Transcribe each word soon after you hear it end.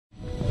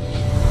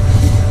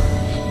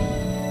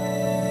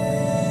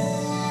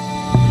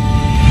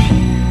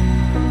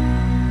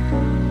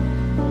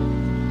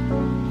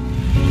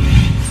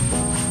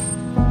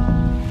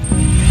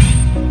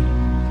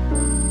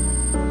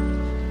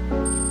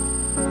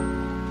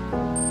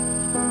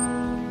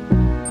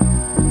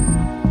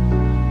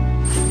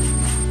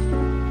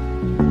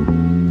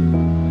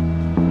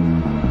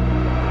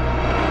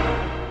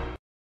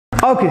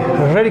Okay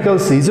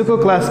radicals हिजोको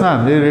क्लासमा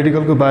हामीले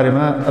रेडिकलको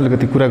बारेमा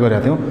अलिकति कुरा गरेका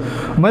थियौं।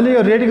 मैले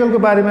यो रेडिकलको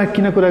बारेमा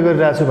किन कुरा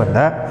गरिरहेको छु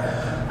भन्दा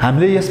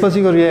हामीले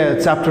यसपछिको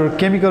च्याप्टर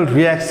केमिकल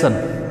रिएक्सन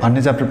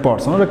भन्ने च्याप्टर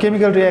पढ्छौं र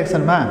केमिकल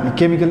रिएक्सनमा हामी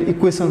केमिकल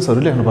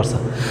इक्वेशन्सहरु लेख्नुपर्छ।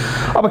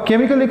 अब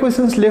केमिकल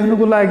इक्वेशन्स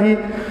लेख्नुको लागि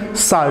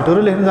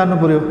साल्टहरु लेख्न जान्नु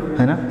पर्यो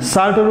हैन,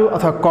 साल्टहरु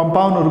अथवा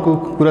कम्पाउन्डहरुको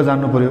कुरा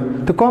जान्नु पर्यो।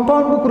 त्यो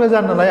कम्पाउन्डको कुरा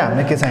जान्नलाई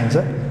हामीले के चाहिन्छ,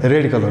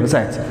 रेडिकलहरु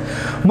चाहिन्छ।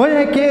 म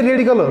यहाँ के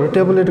रेडिकलहरु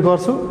टेबुलेट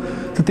गर्छु,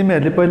 त्यो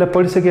तिमीहरुले पहिला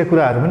पढिसकेका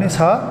कुराहरु पनि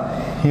छ।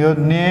 यो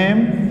नेम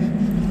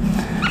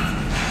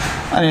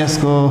अनि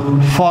यसको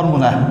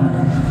फर्मुला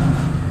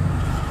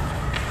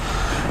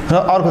र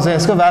अर्को चाहिँ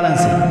यसको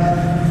भ्यालेन्सी।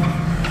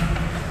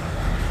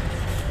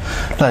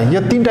 ल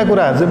यो तीनटा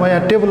कुराहरु चाहिँ म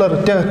यहाँ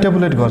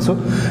टेबुलेट गर्छु।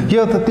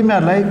 यो त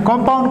तिमीहरुलाई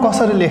कम्पाउन्ड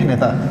कसरी लेख्ने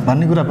त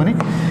भन्ने कुरा पनि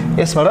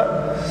यसबाट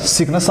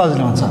सिक्न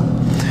सजिलो हुन्छ।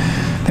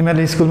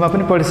 तिमीहरुले स्कुलमा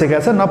पनि पढिसकेका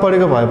छ,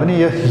 नपढेको भए पनि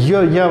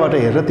यो यहाँबाट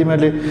हेरेर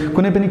तिमीहरुले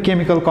कुनै पनि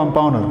केमिकल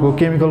कम्पाउन्डहरुको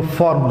केमिकल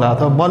फर्मुला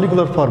अथवा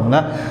मोलिकुलर फर्मुला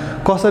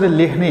कसरी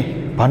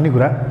लेख्ने भन्ने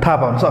कुरा थाहा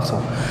पाउन सक्छौ।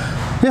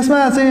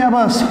 यसमा चाहिँ अब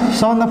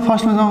सबभन्दा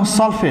फर्स्टमा जाउँ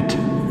सल्फेट।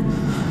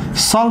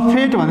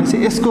 सल्फेट भनेपछि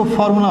यसको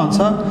फर्मुला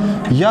हुन्छ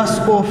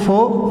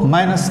SO4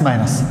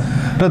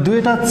 र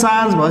दुईटा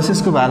चार्ज भएपछि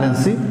यसको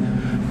भ्यालेन्सी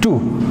 2।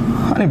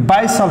 अनि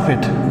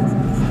बाइसल्फेट,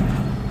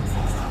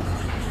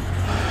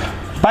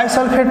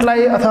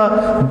 बाइसल्फेटलाई अथवा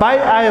बाइ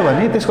आयो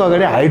भने त्यसको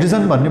अगाडि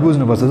हाइड्रोजन भन्ने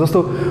बुझ्नुपर्छ।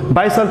 जस्तो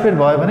बाइसल्फेट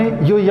भयो भने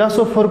यो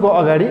SO4 को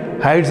अगाडि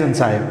हाइड्रोजन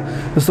चाहियो।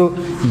 जस्तो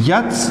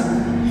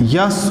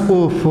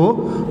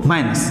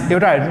SO4-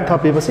 एउटा हाइड्रोजन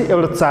थपिएपछि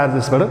एउटा चार्ज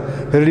यसबाट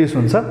रिड्युस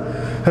हुन्छ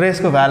र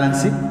यसको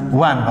भ्यालेन्सी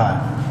 1 भयो।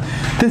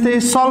 त्यस्तै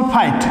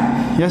सल्फाइड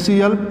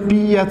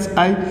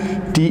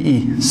SULPHITE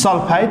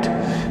सल्फाइड,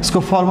 यसको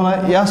फर्मुला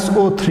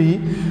SO3-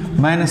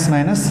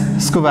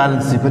 यसको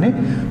भ्यालेन्सी पनि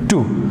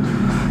 2।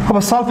 अब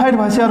सल्फाइड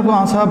भएपछि अर्को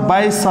आउँछ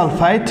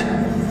बाइसल्फाइड।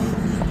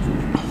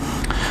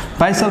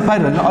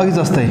 बाइसल्फाइड भने अघि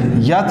जस्तै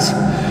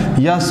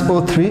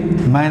SO3-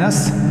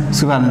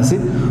 यसको भ्यालेन्सी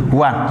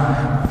 1।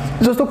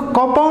 जस्तो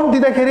कम्पाउन्ड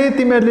दिँदाखेरि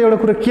तिमीहरुले एउटा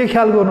कुरा के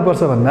ख्याल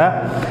गर्नुपर्छ भन्दा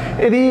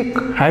यदि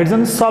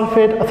हाइड्रोजन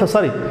सल्फेट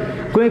अथवा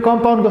कुनै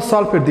कम्पाउन्डको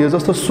सल्फेट दियो,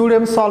 जस्तो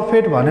सोडियम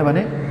सल्फेट भन्यो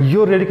भने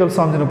यो रेडिकल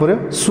सम्झिनु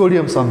पर्यो,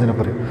 सोडियम सम्झिनु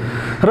पर्यो।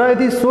 र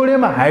यदि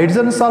सोडियम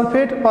हाइड्रोजन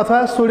सल्फेट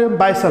अथवा सोडियम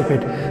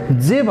बाइसल्फेट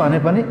जे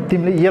भने पनि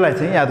तिमीले यसलाई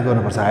चाहिँ याद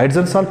गर्नुपर्छ।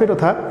 हाइड्रोजन सल्फेट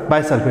अथवा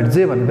बाइसल्फेट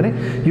जे भने पनि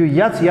यो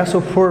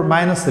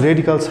SO4-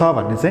 रेडिकल छ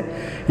भन्ने चाहिँ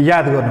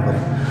याद गर्नु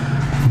पर्यो।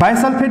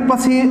 बाइसल्फेट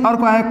पछि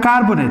अर्को आयो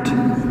कार्बोनेट।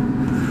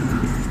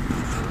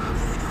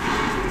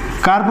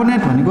 कार्बोनेट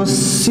भनेको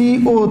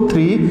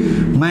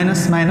CO3-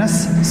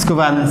 यसको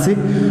भ्यालेन्सी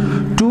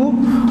 2।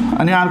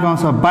 अनि अर्को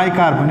आउँछ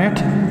बाइकार्बोनेट।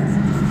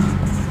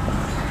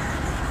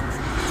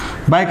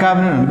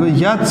 बाइकार्बोनेट भनेको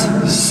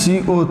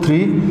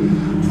HCO3-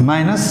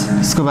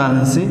 यसको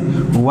भ्यालेन्सी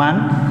 1।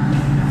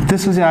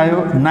 त्यसपछि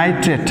आयो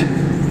नाइट्रेट।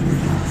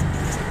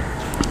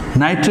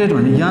 नाइट्रेट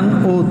भने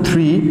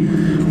NO3-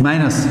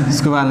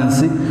 यसको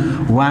valency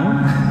 1।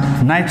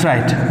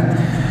 Nitrite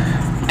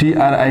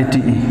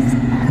TRITE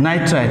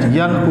nitrite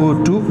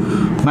NO2-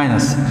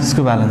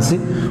 यसको भ्यालेन्सी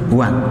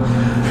 1।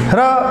 र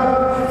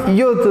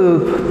यो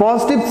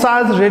पोजिटिभ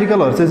चार्ज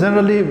रेडिकलहरु चाहिँ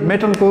जेनरली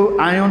मेटलको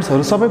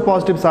आयोन्सहरु सबै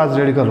पोजिटिभ चार्ज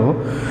रेडिकल हो।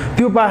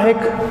 त्यो बाहेक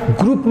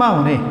ग्रुपमा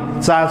हुने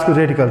चार्जको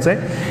रेडिकल चाहिँ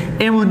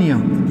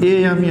एमोनियम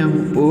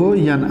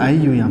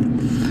AMMONIUM।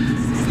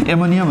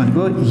 एमोनियम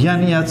भनेको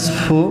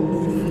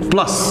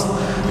NH4+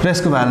 र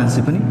यसको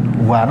भ्यालेन्सी पनि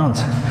 1 हुन्छ।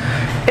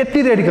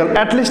 यति रेडिकल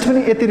एटलिस्ट पनि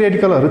यति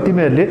रेडिकलहरु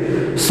तिमीहरुले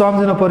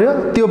सम्झिनु पर्यो।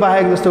 त्यो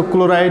बाहेक जस्तो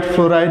क्लोराइड,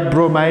 फ्लोराइड,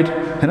 ब्रोमाइड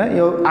हैन,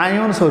 यो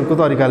आयोन्सहरुको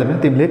तरिकाले पनि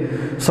तिमीले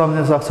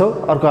सम्झिन सक्छौ।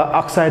 अर्को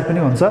अक्साइड पनि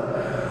हुन्छ।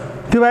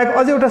 त्यो बाहेक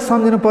अझै एउटा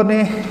सम्झिनु पर्ने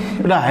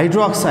एउटा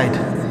हाइड्रोक्साइड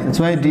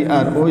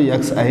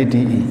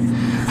HYDROXIDE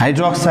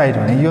हाइड्रोक्साइड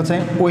भने यो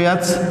चाहिँ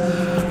OH-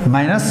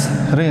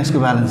 र यसको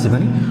भ्यालेन्सी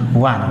पनि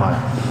 1 भयो।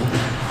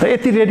 र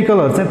यति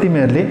रेडिकलहरु चाहिँ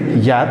तिमीहरुले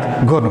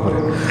याद गर्नु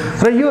पर्यो।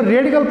 र यो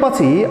रेडिकल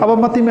पछि अब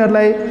म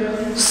तिमीहरुलाई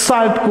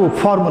साल्टको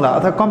फर्मुला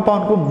अथवा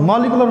कम्पाउन्डको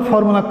मोलिकुलर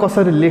फर्मुला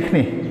कसरी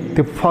लेख्ने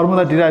त्यो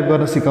फर्मुला डिराइभ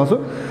गर्न सिकाउँछु।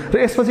 र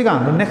यसपछिको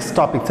हाम्रो नेक्स्ट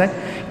टपिक चाहिँ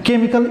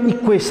chemical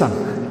equation,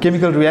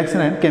 chemical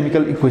reaction and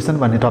chemical equation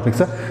भन्ने टपिक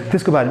छ।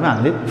 त्यसको बारेमा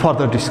हामीले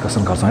फर्दर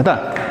डिस्कसन गर्छौं है त।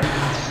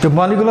 त्यो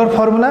मोलिकुलर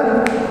फर्मुला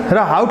र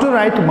how to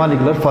right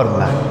molecular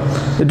formula,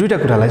 यो दुईटा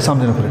कुरालाई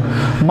सम्झिनु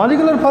पर्यो।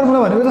 मोलिकुलर फर्मुला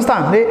भनेको जस्तो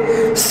हामीले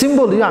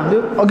सिम्बल, यो हामीले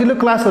अघिल्लो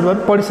क्लासहरुमा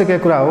पनि पढिसकेको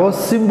कुरा हो।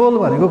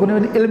 सिम्बल भनेको कुनै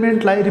पनि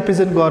एलिमेन्टलाई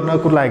रिप्रेजेन्ट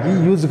गर्नको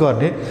लागि युज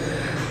गर्ने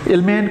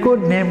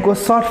एलिमेन्टको नेमको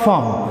सर्ट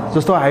फर्म।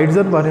 जस्तो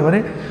हाइड्रोजन भन्यो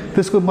भने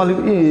त्यसको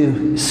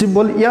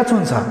सिम्बल H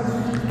हुन्छ।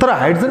 तर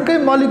हाइड्रोजनकै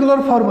मोलिकुलर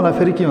फर्मुला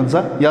फेरि के हुन्छ,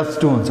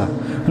 H2 हुन्छ।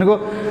 भनेको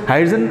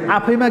हाइड्रोजन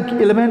आफैमा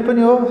एलिमेन्ट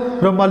पनि हो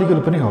र मोलिकुल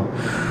पनि हो।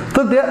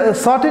 तर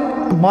सर्टेन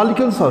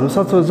मोलिकुल्सहरु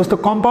जस्तो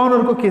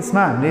कम्पाउन्डहरुको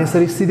केसमा हामीले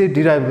यसरी सिधै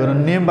डिराइभ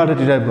गर्न, नेमबाट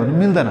डिराइभ गर्न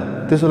मिल्दैन।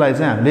 त्यसोलाई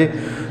चाहिँ हामीले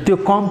त्यो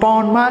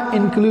कम्पाउन्डमा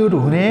इन्क्लुड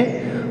हुने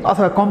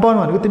अथवा कम्पाउन्ड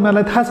भनेको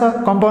तिमीहरुलाई थाहा छ,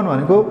 कम्पाउन्ड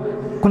भनेको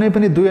कुनै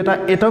पनि दुईटा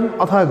एटम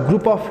अथवा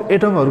ग्रुप अफ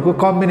एटमहरुको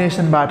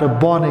कम्बिनेसनबाट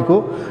बनेको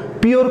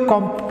प्योर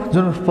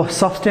जुन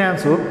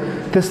सब्स्टेन्स हो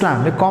त्यसलाई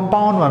हामीले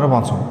कम्पाउन्ड भनेर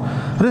भन्छौँ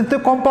र त्यो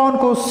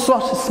कम्पाउन्डको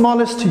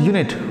smallest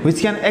unit which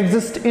can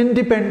exist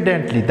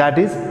independently that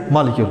is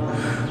molecule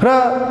र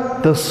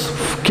the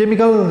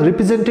chemical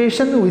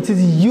representation which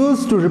is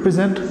used to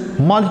represent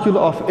molecule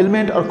of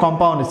element or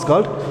compound is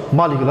called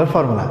molecular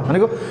formula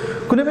भनेको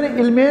कुनै पनि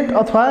एलिमेन्ट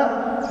अथवा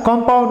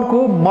कम्पाउन्डको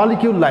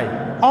मोलिक्युललाई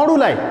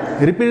अणुलाई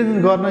रिप्रेजेन्ट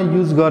गर्न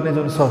युज गर्ने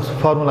जुन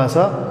फर्मुला छ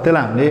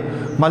त्यसलाई हामीले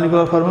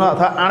मोलिकुलर फर्मुला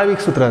अथवा आणविक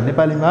सूत्र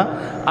नेपालीमा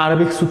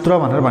आणविक सूत्र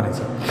भनेर भनिन्छ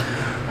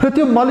र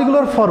त्यो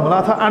मोलिकुलर फर्मुला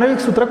अथवा आणविक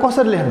सूत्र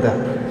कसरी लेख्ने त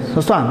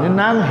जस्तो हामीले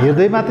नाम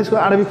हेर्दैमा त्यसको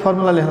आणविक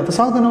फर्मुला लेख्न त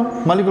सक्दैनौँ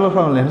मोलिकुलर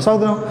फर्मुला लेख्न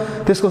सक्दैनौँ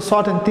त्यसको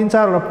सर्ट एन्ड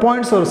 3-4 वटा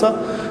पोइन्ट्सहरु छ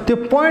त्यो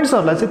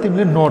पोइन्ट्सहरुलाई चाहिँ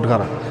तिमीले नोट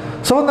गर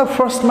सबभन्दा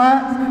फर्स्टमा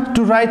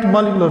to right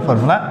molecular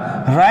formula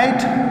right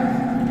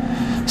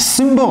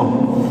symbol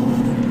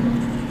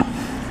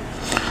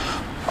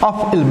of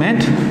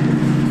element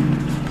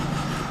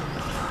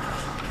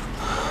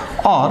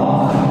or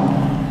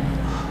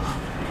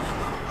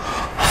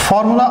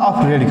formula of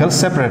radical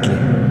separately.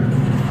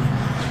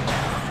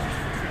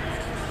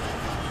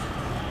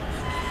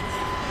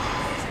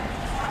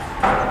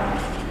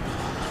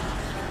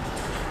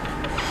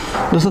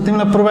 जस्तो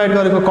तिमीलाई प्रोभाइड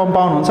गरेको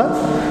कम्पाउन्ड हुन्छ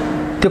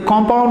त्यो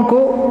कम्पाउन्डको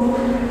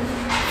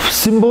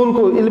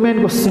सिम्बलको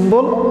एलिमेन्टको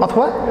सिम्बल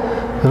अथवा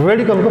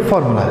रेडिकलको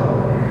फर्मुला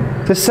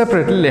त्यो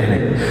सेपरेटली लेख्ने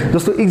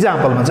जस्तो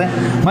इक्जाम्पलमा चाहिँ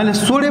मैले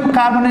सोडियम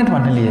कार्बोनेट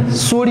भन्ने लिए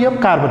सोडियम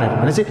कार्बोनेट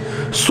भने चाहिँ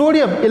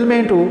सोडियम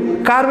एलिमेन्ट हो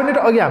कार्बोनेट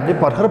अघि हामीले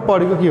भर्खर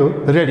पढेको के हो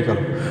रेडिकल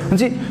हो भने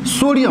चाहिँ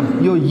सोडियम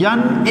यो Na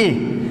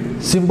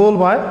सिम्बल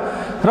भयो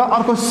र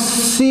अर्को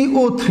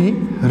CO3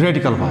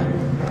 रेडिकल भयो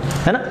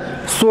हैन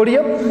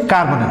सोडियम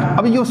कार्बोनेट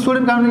अब यो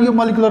सोडियम कार्बोनेट यो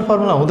मोलिकुलर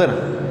फर्मुला हुँदैन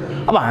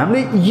अब हामीले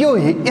यो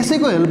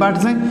यसैको हेल्पबाट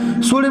चाहिँ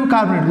सोडियम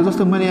कार्बोनेटको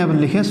जस्तो मैले यहाँ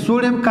लेखेँ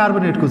सोडियम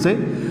कार्बोनेटको चाहिँ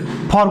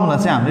फर्मुला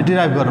चाहिँ हामीले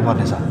डिराइभ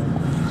गर्नुपर्ने छ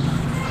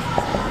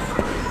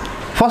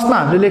फर्स्टमा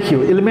हामीले लेख्यो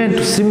एलिमेन्ट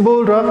सिम्बल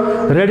र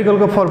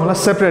रेडिकलको फर्मुला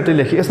सेपरेटली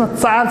लेख्यो यसमा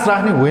चार्ज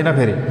राख्ने होइन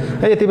फेरि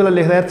यति बेला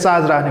लेख्दा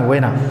चार्ज राख्ने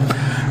होइन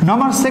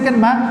नम्बर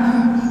सेकेन्डमा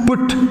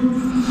put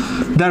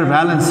there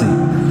valency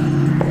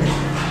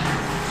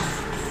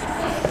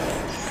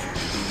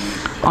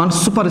on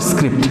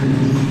superscript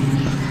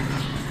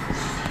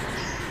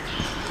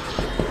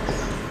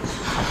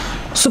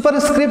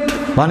superscript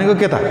भनेको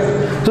के त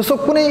जस्तो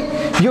कुनै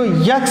यो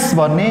x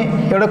भन्ने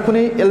एउटा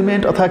कुनै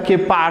एलिमेन्ट अथवा के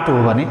पार्ट हो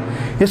भने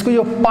यसको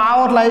यो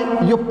पावरलाई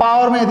यो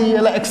पावरमा यदि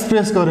यसलाई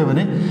एक्सप्रेस गर्यो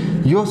भने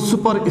यो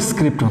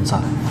सुपरस्क्रिप्ट हुन्छ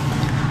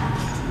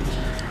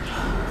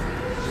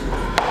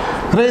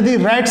र यदि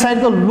राइट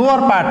साइडको लोअर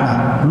पार्टमा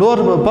लोअर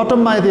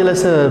बटममा यदि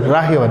यसलाई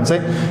राख्यो भने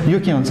चाहिँ यो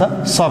के हुन्छ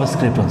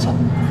सबस्क्रिप्ट हुन्छ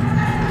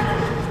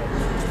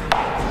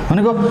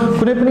भनेको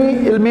कुनै पनि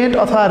एलिमेन्ट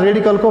अथवा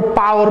रेडिकलको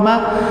पावरमा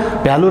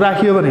भ्यालु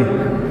राखियो भने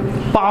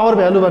पावर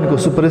भ्यालु भनेको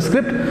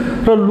सुपरस्क्रिप्ट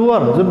र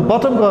लोअर जुन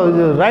बटमको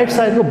राइट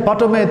साइडको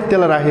बटममा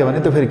त्यसलाई राख्यो भने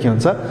त्यो फेरि के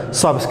हुन्छ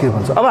सबस्क्रिप्ट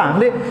हुन्छ अब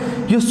हामीले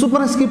यो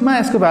सुपरस्क्रिप्टमा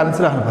यसको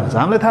भ्यालेन्सी राख्नु पर्छ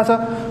हामीलाई थाहा छ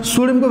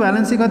सोडियमको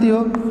भ्यालेन्सी कति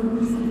हो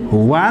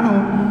 1 हो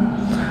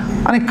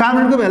अनि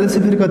कार्बनको भ्यालेन्सी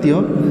फेरि कति हो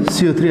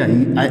CO3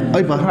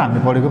 अहिले भर्खर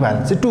हामीले पढेको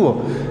भ्यालेन्सी 2 हो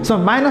सो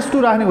 -2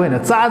 राख्ने होइन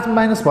चार्ज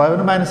माइनस भयो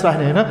भने माइनस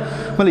राख्ने होइन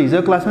मैले हिजो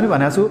क्लासमा पनि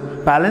भनेको छु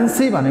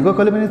भ्यालेन्सी भनेको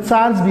कहिले पनि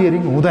चार्ज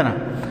बियरिङ हुँदैन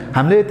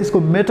हामीले त्यसको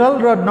मेटल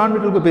र नन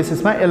मेटलको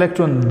बेसिसमा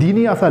इलेक्ट्रोन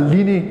दिने अथवा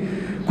लिने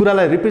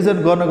कुरालाई रिप्रेजेन्ट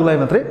गर्नको लागि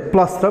मात्रै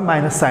प्लस र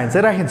माइनस साइन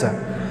चाहिँ राखिन्छ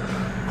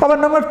अब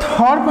नम्बर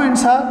 3 पोइन्ट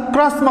छ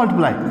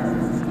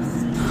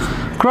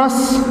cross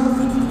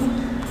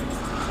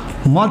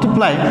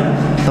multiply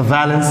the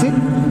valency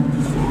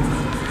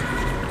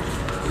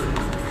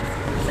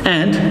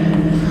and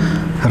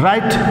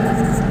write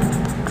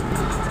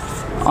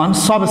on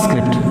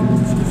subscript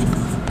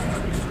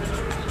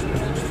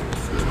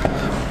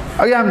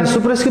अघि हामीले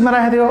सुपरस्क्रिप्टमा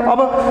राखेको थियो अब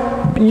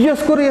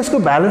यसको र यसको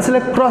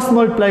भ्यालेन्सीलाई क्रस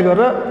मल्टिप्लाई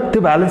गरेर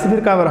त्यो भ्यालेन्सी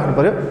फेरि कहाँमा राख्नु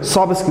पर्यो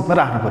सबस्क्रिप्टमा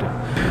राख्नु पर्यो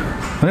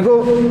भनेको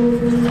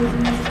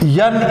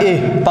Na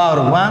पावर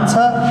 1 छ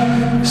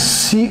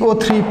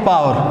CO3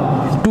 पावर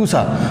 2 छ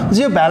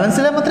यो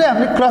भ्यालेन्सीलाई मात्रै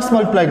हामीले क्रस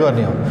मल्टिप्लाई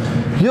गर्ने हो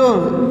यो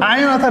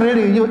आयन अथवा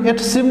रेडिकल यो एट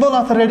सिम्बल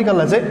अथवा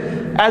रेडिकललाई चाहिँ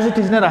एज इट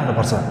इज नै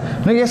राख्नुपर्छ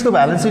भनेको यसको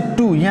भ्यालेन्सी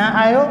 2 यहाँ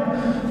आयो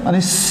अनि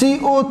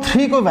CO3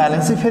 को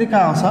भ्यालेन्सी फेरि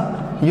कहाँ आउँछ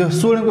यो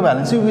सोडियमको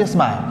भ्यालेन्सी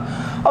यसमा आयो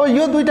अब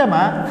यो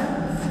दुईटामा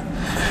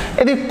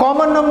यदि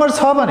कमन नम्बर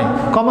छ भने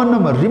कमन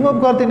नम्बर रिमुभ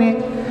गरिदिने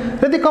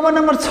यदि कमन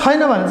नम्बर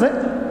छैन भने चाहिँ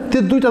त्यो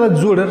दुईटालाई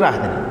जोडेर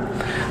राख्दिने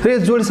र यो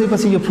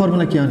जोडिसकेपछि यो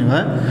फर्मुला के आउने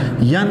भयो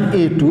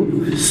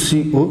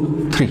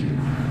Na2CO3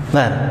 ल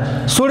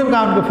सोडियम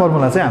कार्बनको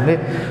फर्मुला चाहिँ हामीले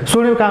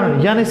सोडियम कार्बन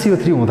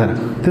NaCO3 हुँदैन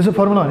त्यसको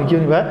फर्मुला भने के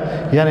हुने भयो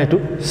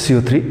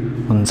Na2CO3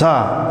 हुन्छ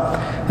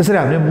त्यसरी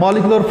हामीले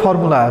मोलिकुलर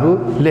फर्मुलाहरू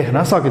लेख्न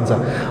सकिन्छ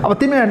अब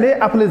तिमीहरूले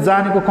आफूले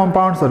जानेको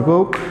कम्पाउन्ड्सहरुको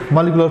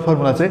मोलिकुलर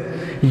फर्मुला चाहिँ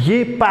यही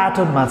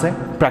प्याटर्नमा चाहिँ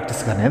प्र्याक्टिस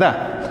गर्ने है त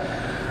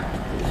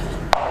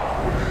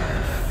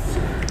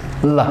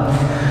ल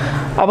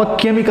अब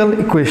केमिकल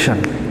इक्वेसन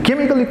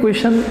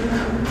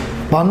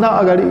भन्दा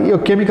अगाडि यो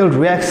केमिकल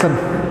रिएक्सन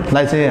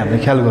लाई चाहिँ हामीले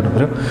ख्याल गर्नु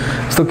पर्यो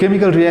जस्तो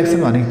केमिकल रिएक्सन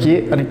भनेको के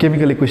अनि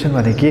केमिकल इक्वेसन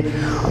भनेको के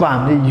अब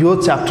हामीले यो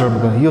च्याप्टर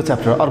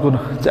अर्को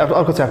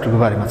च्याप्टरको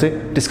बारेमा चाहिँ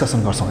डिस्कसन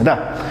गर्छौं है त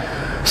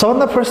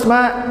सबभन्दा फर्स्टमा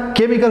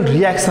केमिकल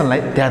रियाक्सनलाई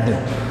ध्यान दिउँ।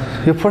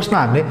 यो फर्स्टमा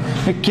हामीले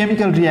यो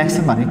केमिकल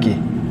रियाक्सन भनेको के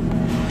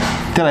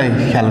त्यसलाई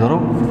ख्याल गरौँ।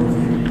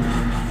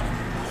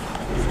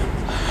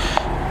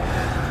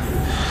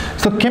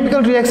 सो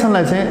केमिकल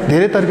रियाक्सनलाई चाहिँ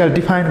धेरै तरिकाले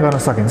डिफाइन गर्न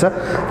सकिन्छ,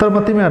 तर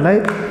म तिमीहरूलाई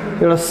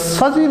एउटा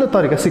सजिलो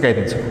तरिका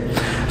सिकाइदिन्छु।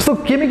 सो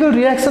केमिकल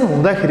रियाक्सन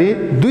हुँदाखेरि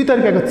दुई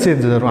तरिकाको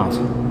चेन्जहरू आउँछ,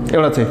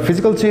 एउटा चाहिँ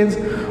फिजिकल चेन्ज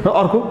र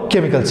अर्को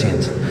केमिकल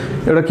चेन्ज।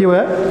 एउटा के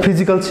भयो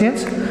फिजिकल चेन्ज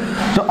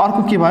र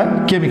अर्को के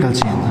भयो केमिकल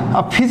चेन्ज।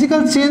 अब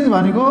फिजिकल चेन्ज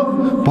भनेको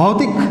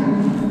भौतिक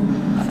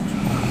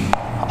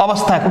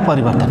अवस्थाको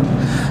परिवर्तन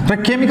र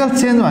केमिकल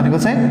चेन्ज भनेको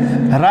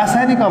चाहिँ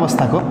रासायनिक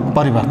अवस्थाको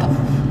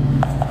परिवर्तन।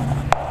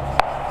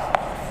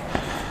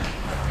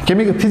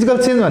 फिजिकल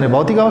चेन्ज भनेको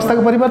भौतिक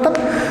अवस्थाको परिवर्तन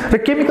र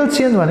केमिकल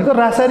चेन्ज भनेको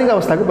रासायनिक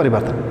अवस्थाको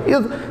परिवर्तन। यो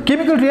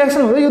केमिकल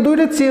रियाक्सन हुँदा यो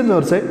दुईटै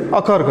चेन्जहरू चाहिँ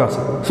अकर गर्छ।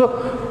 So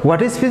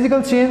what is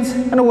physical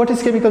change and what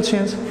is chemical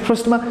change,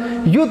 फर्स्टमा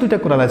यो दुईटा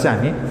कुरालाई चाहिँ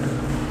हामी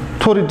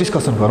थोरै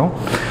डिस्कसन गरौँ।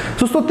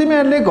 जस्तो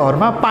तिमीहरूले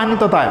घरमा पानी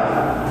ततायो,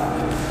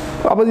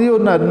 अब यो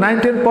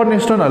 9-10 पढ्ने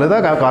स्टुडेन्टहरूले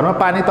त घरमा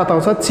पानी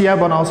तताउँछ, चिया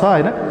बनाउँछ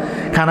होइन,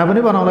 खाना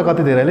पनि बनाउँला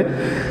कति धेरैले।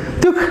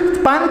 त्यो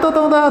पानी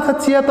तताउँदा अथवा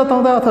चिया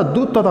तताउँदा अथवा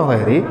दुध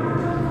तताउँदाखेरि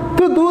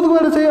त्यो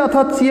दुधबाट चाहिँ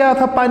अथवा चिया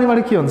अथवा पानीबाट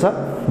के हुन्छ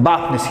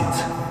बाफ निस्किन्छ।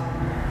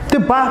 त्यो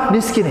बाफ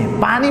निस्किने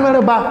पानीबाट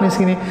बाफ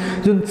निस्किने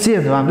जुन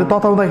चेन्ज हो, हामीले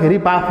तताउँदाखेरि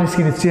बाफ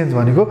निस्किने चेन्ज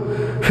भनेको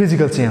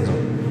फिजिकल चेन्ज हो।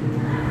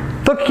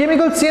 तर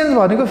केमिकल चेन्ज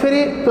भनेको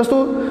फेरि जस्तो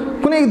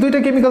कुनै दुईटा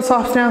केमिकल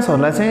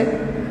सब्स्टेन्सहरूलाई चाहिँ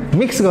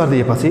मिक्स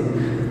गरिदिएपछि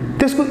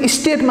त्यसको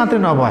स्टेट मात्रै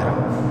नभएर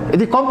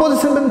यदि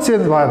कम्पोजिसन पनि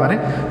चेन्ज भयो भने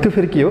त्यो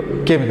फेरि के हो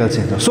केमिकल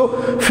चेन्ज हो। सो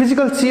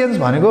फिजिकल चेन्ज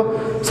भनेको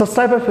such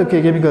type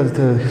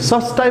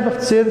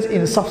of change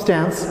in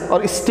substance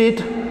or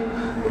state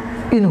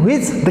in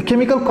which the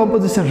chemical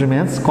composition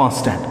remains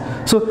constant.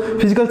 So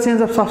physical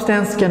change of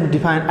substance can be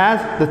defined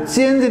as the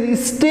change in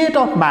state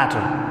of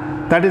matter.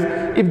 That is,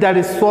 if that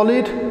is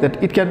solid,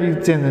 that it can be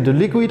changed into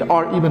liquid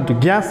or even to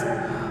gas.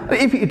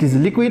 If it is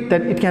liquid,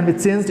 then it can be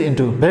changed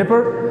into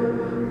vapor.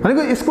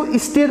 भनेको यसको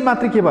state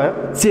मात्र के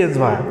भयो change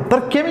भयो, तर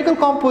chemical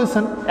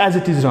composition as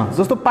it is रहन्छ।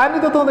 जस्तो पानी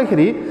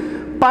तताउँदाखेरि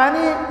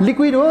पानी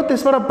लिक्विड हो,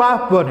 त्यसबाट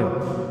बाफ बन्यो,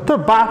 तर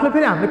बाफलाई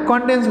फेरि हामीले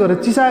कन्डेन्स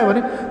गरेर चिसायो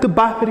भने त्यो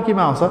बाफ फेरि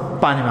केमा आउँछ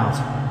पानीमा आउँछ।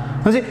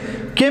 भनेपछि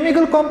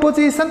केमिकल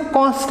कम्पोजिसन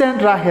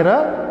कन्स्ट्यान्ट राखेर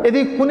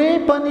यदि कुनै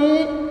पनि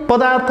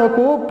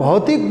पदार्थको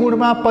भौतिक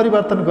गुणमा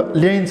परिवर्तन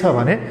ल्याइन्छ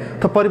भने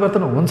त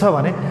परिवर्तन हुन्छ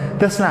भने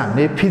त्यसलाई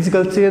हामीले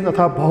फिजिकल चेन्ज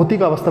अथवा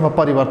भौतिक अवस्थामा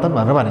परिवर्तन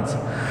भनेर भनिन्छ।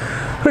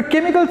 र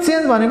केमिकल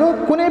चेन्ज भनेको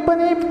कुनै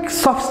पनि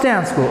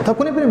सब्स्टेन्सको अथवा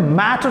कुनै पनि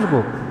म्याटरको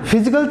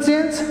physical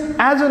change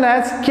as well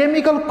as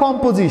chemical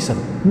composition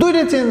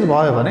दुईटै चेन्ज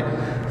भयो भने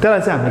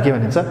त्यसलाई चाहिँ हामीले के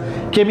भनिन्छ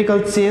केमिकल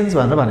चेन्ज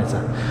भनेर भनिन्छ।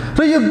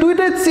 र यो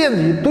दुईटै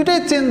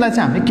चेन्जलाई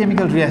चाहिँ हामीले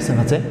केमिकल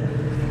रियाक्सनमा चाहिँ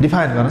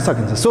डिफाइन गर्न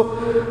सकिन्छ। So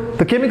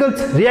the chemical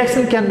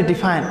reaction can be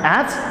define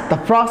as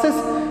the process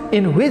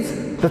in which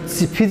the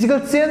physical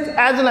change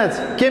as well as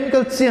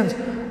chemical change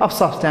of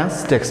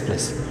substance takes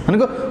place.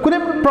 भनेको कुनै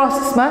पनि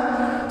प्रोसेसमा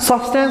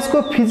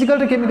सब्स्टेन्सको फिजिकल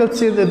र केमिकल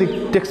चेन्ज यदि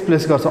टेक्स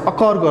प्लेस गर्छ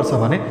occur गर्छ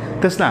भने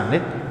त्यसलाई हामीले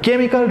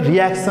केमिकल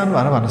रियाक्सन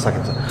भनेर भन्न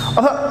सकिन्छ।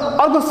 अथवा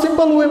अर्को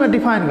सिम्पल वेमा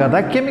डिफाइन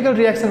गर्दा केमिकल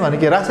रियाक्सन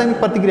भनेको रासायनिक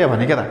प्रतिक्रिया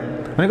भनेको त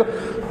भनेको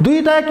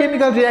दुईटा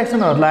केमिकल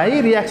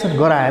रियाक्सनहरूलाई रियाक्सन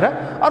गराएर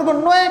अर्को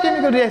नयाँ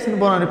केमिकल रियाक्सन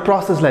बनाउने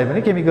प्रोसेसलाई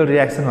पनि केमिकल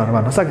रियाक्सन भनेर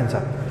भन्न सकिन्छ।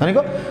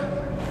 भनेको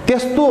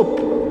त्यस्तो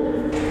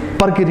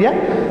प्रक्रिया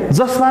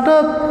जसबाट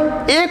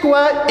एक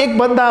वा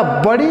एकभन्दा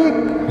बढी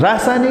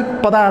रासायनिक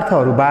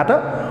पदार्थहरूबाट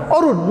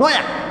अरू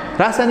नयाँ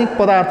रासायनिक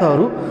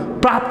पदार्थहरू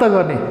प्राप्त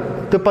गर्ने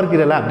त्यो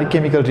प्रक्रियालाई हामीले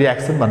केमिकल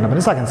रियाक्सन भन्न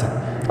पनि सकिन्छ।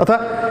 अथवा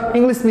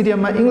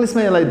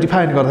इङ्ग्लिसमा यसलाई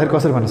डिफाइन गर्दाखेरि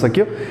कसरी भन्न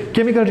सकियो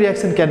chemical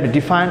reaction can be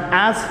defined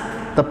as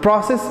the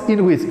process in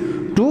which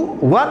to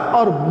one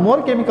or more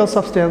chemical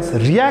substance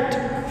react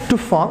to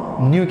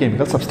form new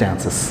chemical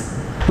सब्स्टेन्सेस।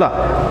 ल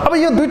अब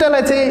यो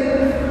दुईटालाई चाहिँ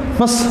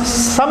म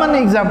सामान्य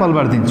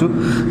इक्जाम्पलबाट दिन्छु।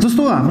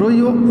 जस्तो हाम्रो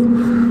यो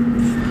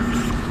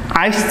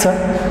आइस छ,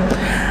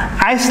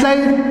 आइसलाई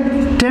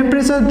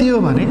टेम्परेचर दियो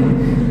भने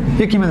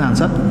यो केमा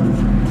जान्छ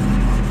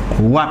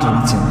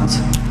वाटरमा चेन्ज हुन्छ।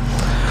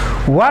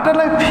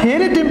 वाटरलाई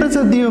फेरि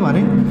टेम्परेचर दियो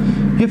भने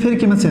यो फेरि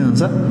केमा चेन्ज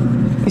हुन्छ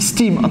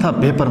स्टिम अथवा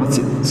भेपरमा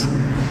चेन्ज हुन्छ।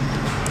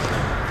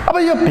 अब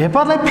यो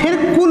भेपरलाई फेरि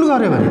कुल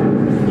गर्यो भने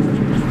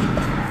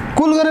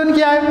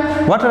के आयो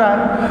वाटर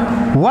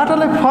आयो।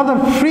 वाटरलाई फर्दर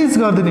फ्रिज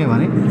गरिदिने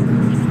भने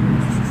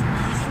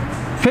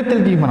फेरि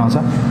त्यसले के बनाउँछ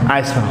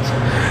आइस बनाउँछ।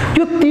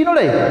 यो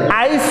तीनवटै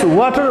आइस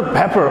वाटर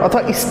भेपर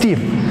अथवा स्टिम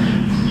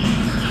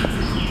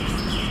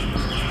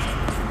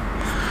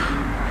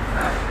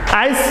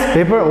आइस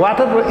भेपर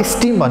वाटर र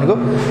स्टिम भनेको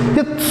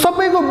यो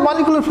सबैको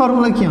मोलिकुलर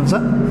फर्मुला के हुन्छ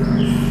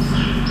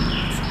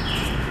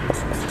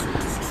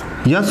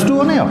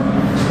H2O नै हो।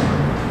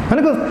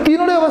 भनेको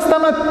तीनवटै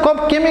अवस्थामा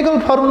केमिकल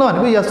फर्मुला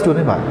भनेको H2O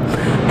नै भयो,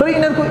 तर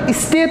यिनीहरूको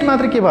स्टेट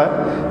मात्र के भयो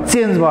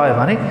चेन्ज भयो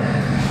भने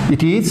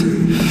इट इज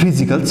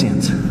फिजिकल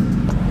चेन्ज।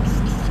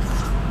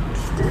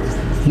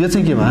 यो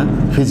चाहिँ के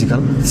भयो फिजिकल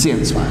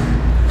चेन्ज भयो।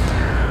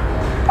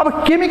 अब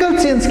केमिकल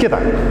चेन्ज के त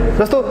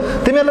जस्तो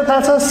तिमीहरूलाई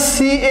थाहा छ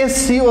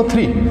CaCO3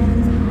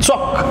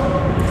 चक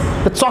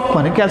चक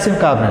भनेको क्याल्सियम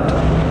कार्बोनेट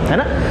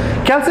हैन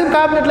क्याल्सियम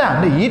कार्बोनेटलाई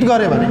हामीले हिट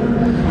गर्यो भने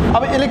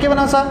अब यसले के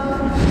बनाउँछ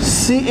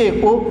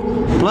CaO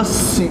 +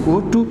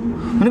 CO2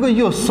 भनेको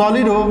यो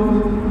सलिड हो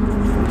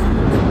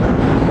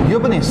यो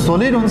पनि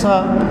सलिड हुन्छ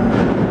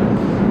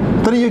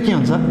तर यो के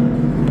हुन्छ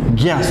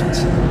ग्यास हुन्छ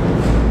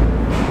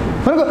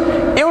भनेको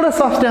एउटा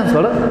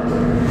सब्स्टेन्सबाट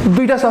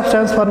दुईटा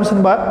सब्स्टेन्स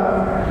फर्मेसन भयो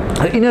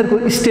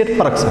यिनीहरुको स्टेट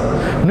फरक छ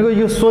भनेको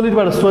यो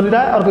सलिडबाट सलिड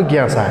आयो अर्को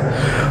ग्यास आयो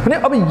भने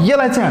अब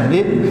यसलाई चाहिँ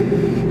हामीले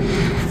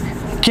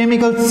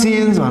केमिकल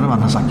चेन्ज भनेर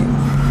भन्न सकियो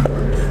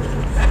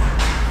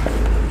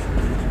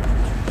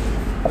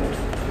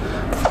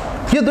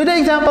यो दुईटा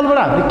एक्जाम्पलबाट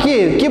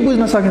हामीले के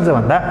बुझ्न सकिन्छ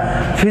भन्दा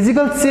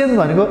फिजिकल चेन्ज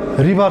भनेको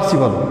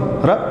रिभर्सिबल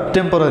र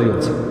टेम्पररी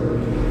हुन्छ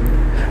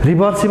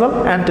रिभर्सिबल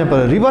एन्ड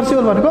टेम्पररी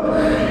रिभर्सिबल भनेको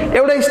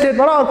एउटा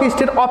स्टेटबाट अर्को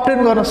स्टेट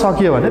अपटेन गर्न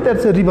सकियो भने त्यो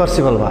चाहिँ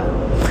रिभर्सिबल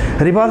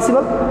भयो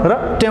रिभर्सिबल र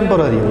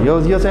टेम्पररी हो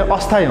यो चाहिँ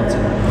अस्थायी हुन्छ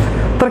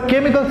तर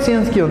केमिकल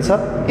चेन्ज के हुन्छ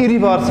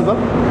इरिभर्सिबल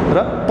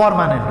र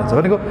पर्मानेन्ट हुन्छ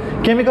भनेको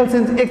केमिकल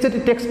चेन्ज एकचोटि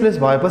टेक्स प्लेस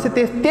भएपछि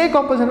त्यही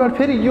कम्पोजिसनबाट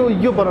फेरि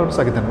यो बनाउन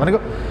सकिँदैन भनेको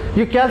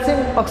यो क्याल्सियम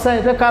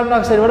अक्साइड र कार्बन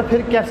डाइअक्साइडबाट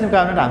फेरि क्याल्सियम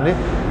कार्बोनेट हामीले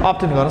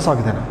अब्टेन गर्न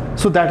सकिँदैन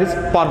so that is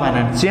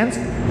permanent change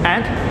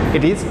and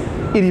it is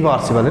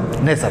irreversible in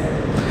nature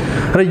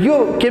र यो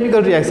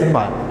केमिकल रियाक्सन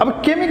भयो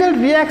अब केमिकल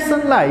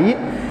रियाक्सनलाई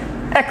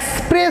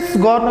एक्सप्रेस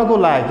गर्नको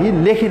लागि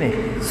लेखिने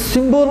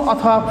सिम्बल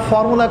अथवा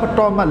फर्मुलाको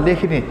टर्ममा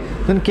लेखिने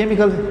जुन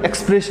केमिकल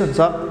एक्सप्रेसन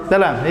छ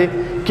त्यसलाई हामीले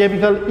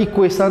केमिकल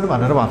इक्वेसन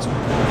भनेर भन्छौँ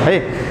है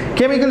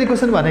केमिकल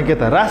इक्वेसन भनेको के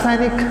त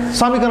रासायनिक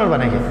समीकरण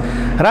भनेको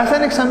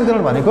रासायनिक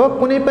समीकरण भनेको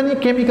कुनै पनि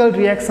केमिकल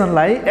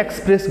रियाक्सनलाई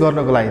एक्सप्रेस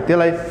गर्नको लागि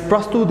त्यसलाई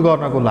प्रस्तुत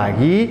गर्नको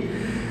लागि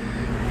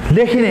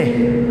लेखिने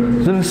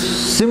जुन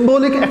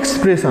सिम्बोलिक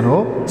एक्सप्रेसन हो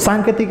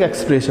सांकेतिक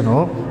एक्सप्रेसन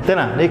हो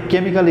त्यसलाई हामीले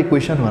केमिकल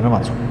इक्वेसन भनेर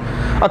भन्छौँ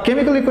अब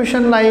केमिकल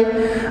इक्वेसनलाई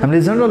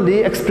हामीले जनरली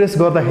एक्सप्रेस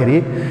गर्दाखेरि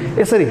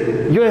यसरी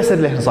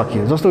लेख्न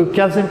सकियो जस्तो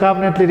क्याल्सियम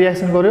कार्बोनेटले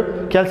रियाक्सन गर्यो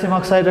क्याल्सियम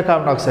अक्साइड र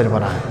कार्बन डाइअक्साइड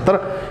बनायो तर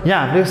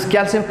यहाँ हामीले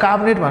क्याल्सियम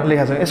कार्बोनेट भनेर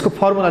लेखेको छ यसको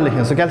फर्मुला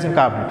लेखेको छ क्याल्सियम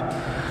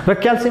कार्बोनेट र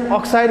क्याल्सियम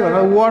अक्साइड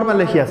भनेर वर्डमा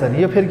लेखिएको छ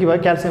नि यो फेरि के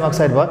भयो क्याल्सियम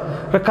अक्साइड भयो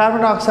र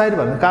कार्बन डाइअक्साइड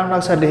भनेर कार्बन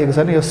डाइअक्साइड लेखेको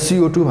छ नि यो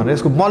CO2 भनेर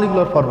यसको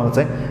मोलिकुलर फर्मुला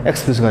चाहिँ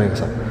एक्सप्रेस गरेको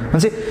छ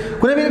भनेपछि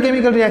कुनै पनि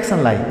केमिकल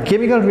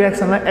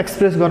रियाक्सनलाई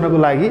एक्सप्रेस गर्नको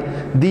लागि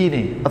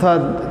दिइने अथवा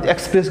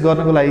एक्सप्रेस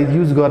गर्नको लागि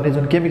युज गर्ने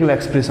जुन केमिकल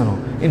एक्सप्रेसन हो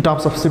in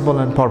terms of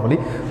symbol and formula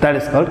that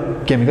is called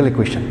chemical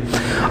equation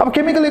अब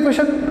केमिकल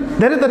इक्वेसन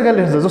धेरै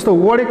तरिकाले लेख्छ जस्तो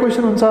वर्ड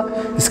इक्वेसन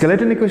हुन्छ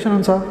स्केलेटन इक्वेसन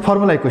हुन्छ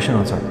फर्मुला इक्वेसन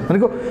हुन्छ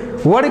भनेको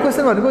वर्ड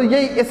इक्वेसन भनेको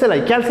यही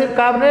यसैलाई क्याल्सियम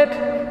कार्बोनेट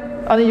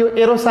अनि यो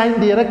एरो साइन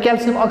दिएर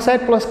calcium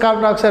oxide plus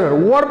carbon dioxide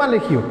वर्डमा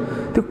लेखियो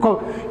त्यो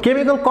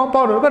केमिकल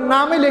कम्पाउन्डहरुको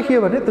नामै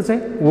लेखियो भने त्यो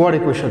चाहिँ वर्ड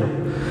इक्वेसन हो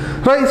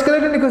र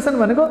स्केलेटन इक्वेसन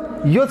भनेको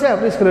यो चाहिँ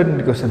हाम्रो स्केलेटन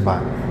इक्वेसन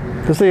भयो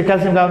जस्तो यो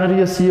क्याल्सियम कार्बोनेट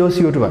यो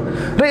CO2 भयो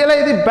र यसलाई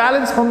यदि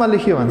ब्यालेन्स फर्ममा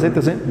लेखियो भने चाहिँ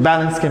त्यो चाहिँ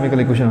ब्यालेन्स केमिकल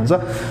इक्वेसन हुन्छ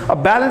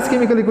अब ब्यालेन्स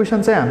केमिकल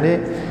इक्वेसन चाहिँ हामीले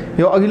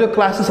यो अघिल्लो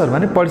क्लासेसहरुमा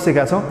पनि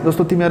पढिसकेका छौं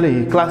जस्तो तिमीहरुले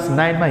क्लास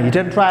 9 मा hit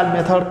and trial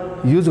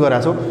method use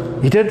गरेका छौ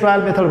हिट एन्ड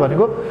ट्रायल मेथड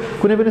भनेको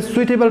कुनै पनि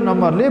सुइटेबल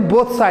नम्बरले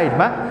बोथ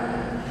साइडमा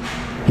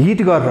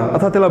हिट गरेर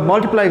अथवा त्यसलाई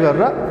मल्टिप्लाई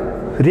गरेर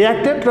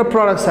रियाक्टेन्ट र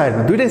प्रोडक्ट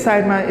साइडमा दुईटै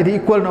साइडमा यदि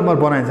इक्वल नम्बर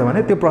बनाइन्छ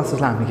भने त्यो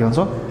प्रोसेसलाई हामी के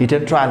भन्छौँ हिट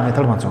एन्ड ट्रायल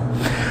मेथड भन्छौँ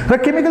र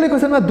केमिकल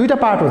इक्वेसनमा दुईटा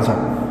पार्ट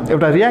हुन्छ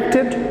एउटा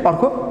रियाक्टेन्ट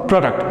अर्को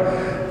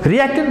प्रोडक्ट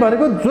रियाक्टेन्ट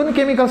भनेको जुन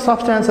केमिकल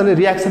सब्स्टेन्सले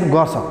रियाक्सन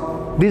गर्छ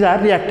दिज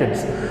आर रियाक्टेन्ट्स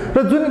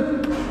र जुन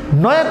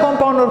नयाँ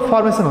कम्पाउन्डहरु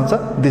फर्मेसन हुन्छ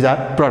दिज आर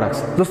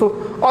प्रोडक्ट्स जस्तो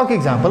अर्को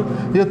एक्जाम्पल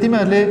यो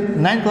तिमीहरूले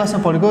 9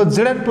 क्लासमा पढेको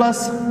Zn plus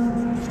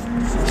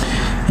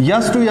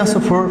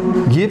S2SO4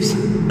 gives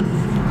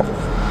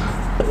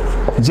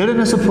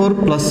ZnSO4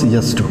 plus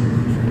S2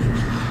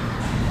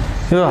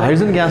 यो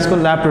हाइड्रोजन ग्यासको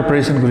ल्याब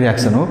प्रिपरेसनको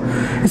रियाक्सन हो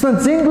यसमा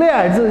जिंकले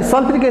hydrogen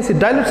sulphuric acid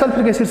dilute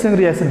sulphuric एसिडसँग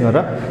reaction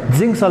गरेर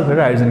जिंक सल्फेट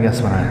हाइड्रोजन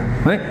ग्यास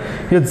बनायो है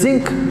यो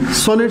जिंक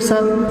सोलिड छ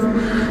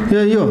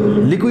यो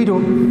लिक्विड हो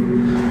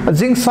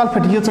जिंक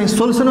सल्फेट यो चाहिँ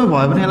सोल्युसनमा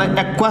भयो भने यसलाई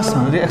एक्वास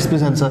भनेर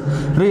एक्सप्रेसन छ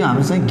र यो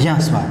हाम्रो चाहिँ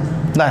ग्यास भयो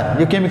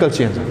ल यो केमिकल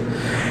चेन्ज हो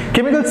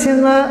केमिकल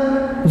चेन्जमा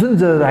जुन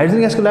हाइड्रोजन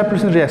ग्यासको ल्याब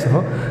प्रिपरेसन रियाक्सन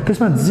हो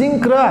त्यसमा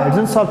जिंक र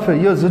हाइड्रोजन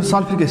सल्फेट यो जुन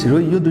सल्फ्युरिक एसिड हो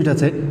यो दुईटा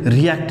चाहिँ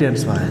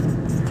रियाक्टेन्ट्स भए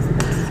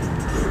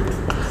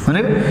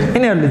भनेको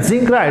यिनीहरूले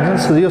जिंक र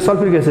हाइड्रोजन यो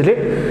सल्फ्युरिक एसिडले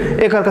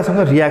एकअर्कासँग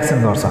रियाक्सन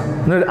गर्छ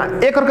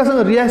एकअर्कासँग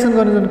रियाक्सन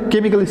गर्ने जुन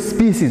केमिकल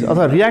स्पिसिज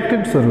अथवा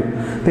रियाक्टेन्ट्सहरू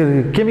त्यो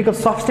केमिकल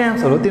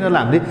सब्स्टेन्सहरू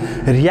तिनीहरूलाई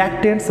हामीले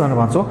रियाक्टेन्ट्स भनेर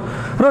भन्छौँ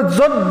र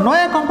जुन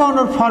नयाँ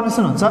कम्पाउन्डहरु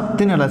फर्मेसन हुन्छ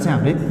तिनीहरूलाई चाहिँ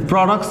हामीले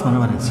प्रोडक्ट्स भनेर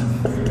भनिन्छ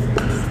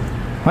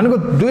भनेको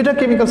दुईटा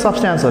केमिकल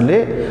सब्स्टेन्सहरूले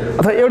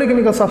अथवा एउटै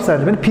केमिकल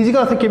सब्स्टेन्सले पनि फिजिकल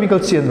अथवा केमिकल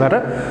चेन्जबाट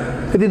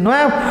यदि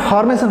नयाँ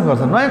फर्मेसन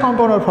गर्छ नयाँ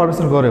कम्पाउन्डहरु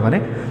फर्मेसन गर्यो भने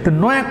त्यो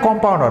नयाँ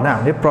कम्पाउन्डहरुलाई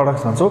हामीले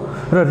प्रोडक्ट्स भन्छौँ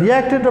र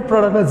रियाक्टेन्ट र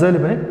प्रोडक्टलाई जहिले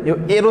पनि यो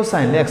एरो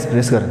साइनले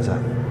एक्सप्रेस गरिन्छ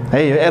है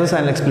यो एरो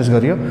साइनले एक्सप्रेस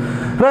गरियो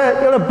र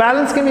एउटा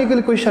ब्यालेन्स केमिकल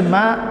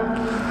इक्वेसनमा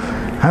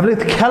हामीले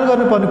ख्याल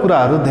गर्नुपर्ने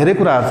कुराहरू धेरै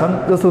कुराहरू छन्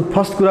जस्तो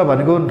फर्स्ट कुरा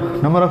भनेको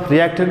नम्बर अफ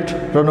रिएक्टेन्ट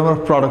र नम्बर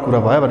अफ प्रडक्ट कुरा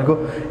भयो भनेको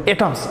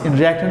atoms in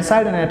reactant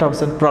side and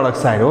atoms in product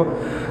side हो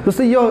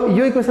जस्तो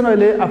यो इक्वेसन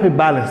अहिले आफै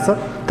ब्यालेन्स छ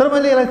तर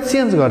मैले यसलाई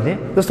चेन्ज गर्ने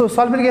जस्तो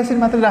सल्फ्युरिक एसिड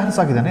मात्रै राख्न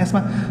सकिँदैन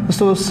यसमा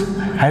जस्तो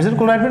हाइड्रोजन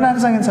क्लोराइड पनि राख्न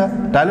सकिन्छ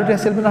डाइल्युट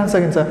एसिड पनि राख्न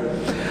सकिन्छ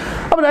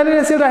अब डाइल्युट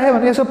एसिड राख्यो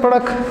भने यसको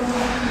प्रडक्ट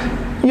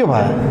यो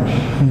भयो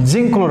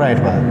जिङ्क क्लोराइड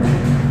भयो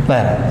ल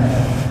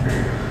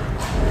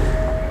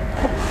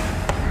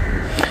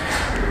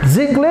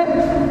जिङ्कले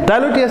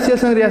डाइल्युट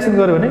एसिडसँग रिएक्सन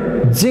गर्यो भने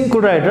जिङ्क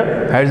क्लोराइड र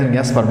हाइड्रोजन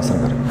ग्यास फर्मेसन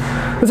गर्यो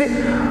पछि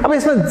अब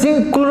यसमा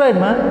जिङ्क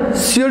क्लोराइडमा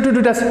Cl2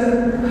 दुईटा छ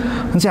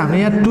भने हामीले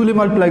यहाँ 2 ले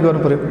मल्टिप्लाई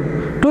गर्नु पर्यो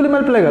 2 ले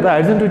मल्टिप्लाई गर्दा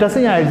हाइड्रोजन दुईटा छ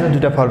यहाँ हाइड्रोजन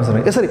दुईटा फर्मेसन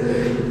हो यसरी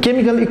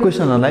केमिकल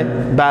इक्वेसनहरूलाई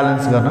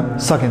ब्यालेन्स गर्न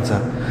सकिन्छ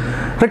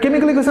र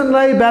केमिकल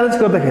इक्वेसनलाई ब्यालेन्स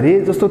गर्दाखेरि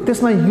जस्तो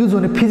त्यसमा युज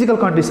हुने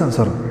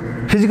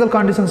फिजिकल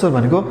कन्डिसन्सहरू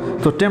भनेको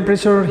त्यो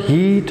टेम्परेचर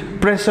हिट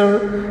प्रेसर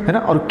हैन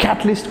अरु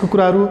क्याटलिस्टको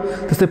कुराहरू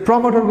त्यस्तै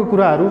प्रमोटरको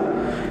कुराहरू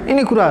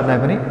यिनी कुराहरूलाई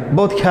पनि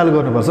बहुत ख्याल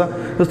गर्नुपर्छ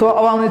जस्तो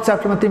अब आउने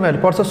च्याप्टरमा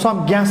तिमीहरूले पढ्छ सम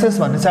ग्यासेस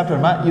भन्ने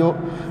च्याप्टरमा यो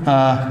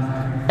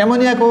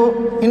एमोनियाको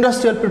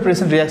इन्डस्ट्रियल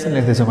प्रिपरेसन रिएक्सन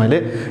लेख्दैछु मैले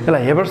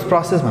यसलाई हेबर्स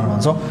प्रोसेस भनेर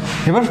भन्छौँ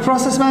हेबर्स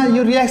प्रोसेसमा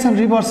यो रिएक्सन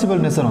रिभर्सिबल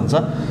नेचर हुन्छ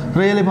र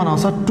यसले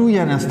बनाउँछ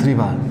 2NH3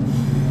 बार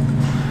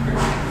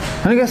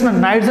भनेको यसमा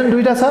नाइट्रोजन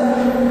दुईटा छ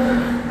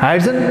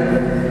हाइड्रोजन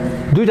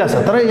दुईटा छ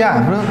तर यहाँ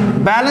हाम्रो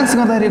ब्यालेन्स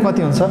गर्दाखेरि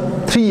कति हुन्छ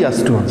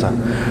 3S2 हुन्छ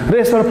र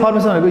यसबाट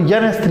फर्मेसन भनेको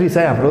NH3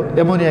 चाहिँ हाम्रो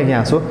एमोनिया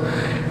ग्यास हो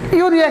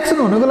यो रिएक्सन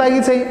हुनुको लागि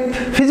चाहिँ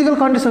फिजिकल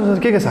कन्डिसन्सहरू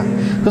के छ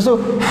जस्तो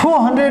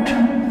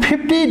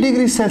 450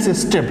 डिग्री सेल्सियस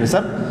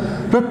टेम्परेचर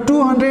र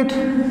 200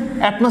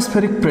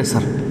 एटमोस्फेरिक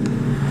प्रेसर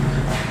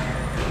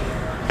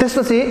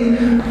त्यसपछि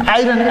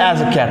आइरन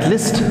एज अ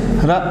क्याटलिस्ट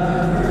र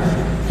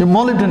यो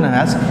मोलिब्डेनम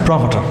एज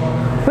प्रमोटर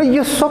र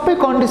यो सबै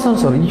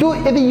कन्डिसन्सहरू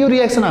यदि यो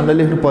रिएक्सन हामीले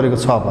लेख्नु परेको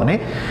छ भने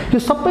यो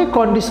सबै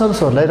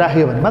कन्डिसन्सहरूलाई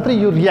राख्यो भने मात्रै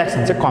यो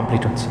रिएक्सन चाहिँ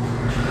कम्प्लिट हुन्छ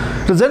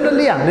र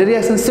जेनरली हामीले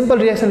रिएक्सन सिम्पल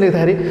रिएक्सन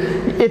लेख्दाखेरि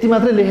यति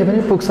मात्रै लेखे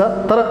पनि पुग्छ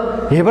तर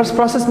हेबर्स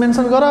प्रोसेस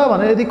मेन्सन गर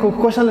भनेर यदि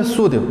क्वेसनले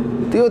सोध्यो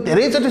त्यो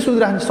धेरैचोटि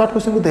सोधिराख्ने सर्ट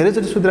क्वेसनको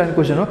धेरैचोटि सोधिराख्ने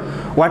क्वेसन हो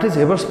व्हाट इज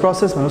हेबर्स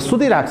प्रोसेस भनेर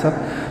सोधिराख्छ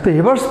त्यो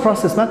हेबर्स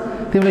प्रोसेसमा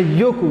तिमीले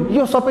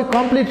यो सबै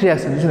कम्प्लिट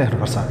रिएक्सन चाहिँ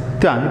लेख्नुपर्छ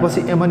त्यो हामी पछि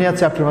एमोनिया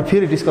च्याप्टरमा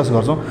फेरि डिस्कस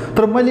गर्छौँ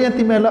तर मैले यहाँ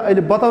तिमीहरूलाई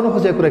अहिले बताउन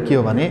खोजेको कुरा के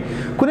हो भने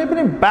कुनै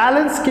पनि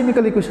ब्यालेन्स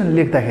केमिकल इक्वेसन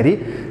लेख्दाखेरि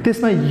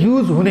त्यसमा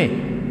युज हुने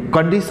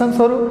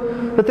कन्डिसन्सहरू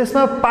र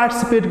त्यसमा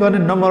पार्टिसिपेट गर्ने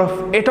नम्बर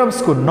अफ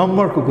एटम्सको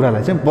नम्बरको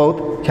कुरालाई चाहिँ बहुत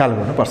ख्याल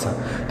गर्नुपर्छ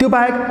त्यो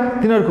बाहेक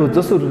तिनीहरूको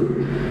जस्तो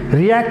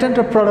रिएक्टेन्ट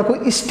र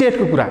प्रडक्टको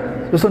स्टेटको कुरा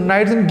जस्तो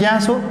नाइट्रोजन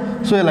ग्यास हो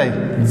सो यसलाई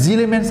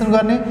जीले मेन्सन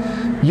गर्ने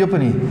यो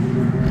पनि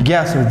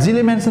ग्यास हो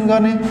जीले मेन्सन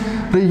गर्ने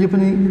र यो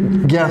पनि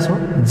ग्यास हो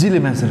जीले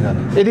मेन्सन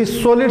गर्ने यदि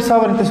सोलिड छ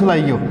भने त्यसको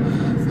लागि यो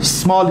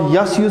स्मल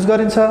यस युज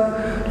गरिन्छ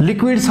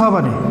लिक्विड छ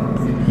भने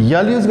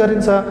यल युज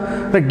गरिन्छ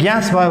र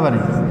ग्यास भयो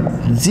भने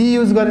जी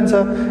युज गरिन्छ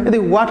यदि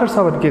वाटर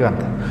छ भने के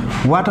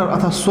गर्ने वाटर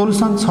अथवा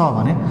सोल्युसन छ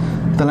भने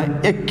त्यसलाई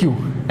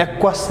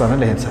एक्वस भनेर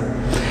लेखिन्छ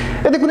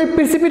यदि कुनै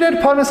प्रिसिपिटेट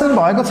फर्मेसन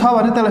भएको छ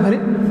भने त्यसलाई फेरि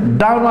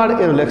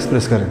डाउनवार्ड एरोले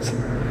एक्सप्रेस गरिन्छ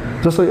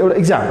जस्तो एउटा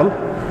इक्जाम्पल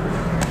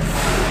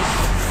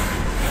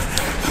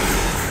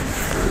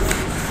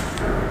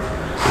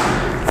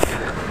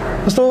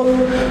जस्तो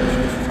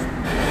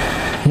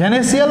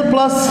NaCl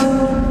plus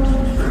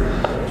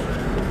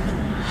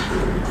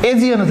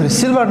AgNO3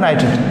 silver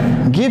nitrate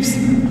gives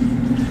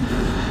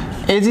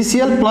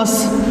AgCl plus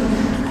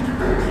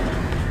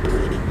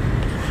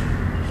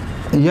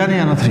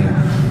NaNO3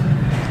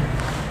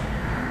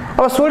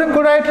 अब सोडियम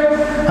क्लोराइड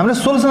हामीले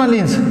सोल्युसनमा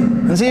लिन्छ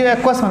भनेपछि यो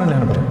एक्वस भनेर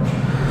लेख्नु पर्यो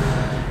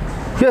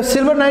यो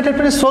सिल्भर नाइट्रेट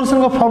पनि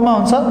सोल्युसनको फर्ममा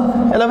हुन्छ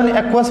यसलाई पनि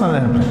एक्वस भनेर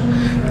लेख्नु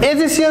पर्यो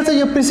AgCl चाहिँ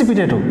यो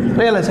प्रिसिपिटेट हो र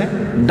यसलाई चाहिँ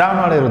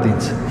डाउनवार्ड एरो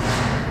दिन्छ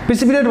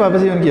प्रिसिपिटेट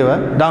भएपछि यो के भयो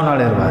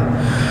डाउनवार्ड एरो भयो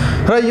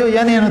र यो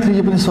NaNO3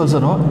 यो पनि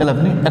सोल्युसन हो यसलाई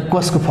पनि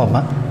एक्वसको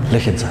फर्ममा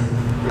लेखिन्छ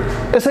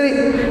यसरी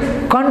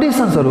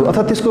कन्डिसन्सहरू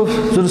अथवा त्यसको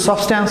जुन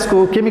सब्स्ट्यान्सको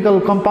केमिकल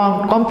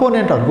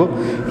कम्पोनेन्टहरूको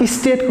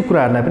स्टेटको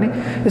कुराहरूलाई पनि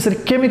यसरी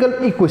केमिकल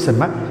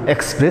इक्वेसनमा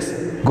एक्सप्रेस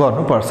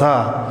गर्नुपर्छ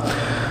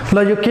ल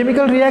यो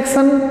केमिकल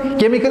रिएक्सन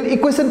केमिकल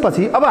इक्वेसन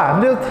पछि अब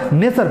हाम्रो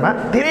नेचरमा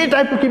धेरै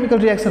टाइपको केमिकल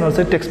रिएक्सनहरू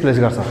चाहिँ टेक्स प्लेस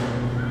गर्छ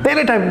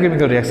धेरै टाइपको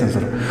केमिकल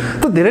रिएक्सन्सहरू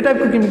त्यो धेरै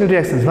टाइपको केमिकल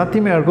रिएक्सन्समा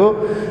तिमीहरूको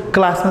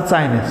क्लासमा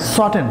चाहिने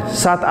सर्ट एन्ड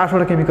 7-8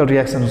 वटा केमिकल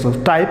रिएक्सन्सको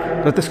टाइप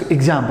र त्यसको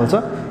इक्जाम्पल छ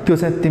त्यो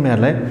चाहिँ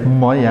तिमीहरूलाई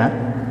म यहाँ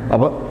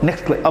अब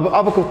नेक्स्ट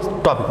अबको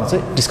टपिकमा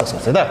चाहिँ डिस्कस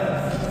गर्छ त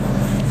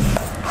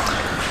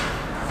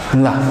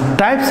ल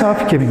टाइप्स अफ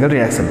केमिकल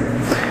रिएक्सन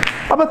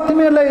अब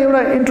तिमीहरूलाई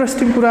एउटा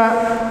इन्ट्रेस्टिङ कुरा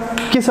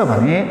के छ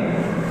भने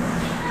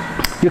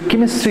यो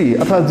केमिस्ट्री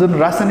अथवा जुन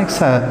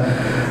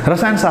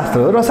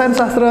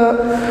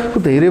रसायनशास्त्रको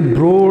धेरै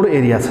ब्रोड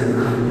एरिया छ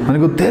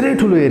भनेको धेरै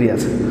ठुलो एरिया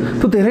छ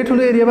त्यो धेरै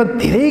ठुलो एरियामा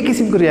धेरै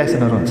किसिमको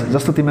रिएक्सनहरू हुन्छ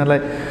जस्तो तिमीहरूलाई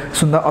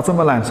सुन्दा अचम्म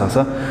लाग्न सक्छ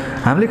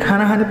हामीले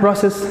खाना खाने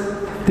प्रोसेस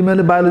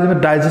तिमीहरूले बायोलोजीमा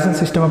डाइजेसन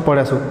सिस्टममा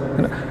पढाएको छौ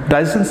हैन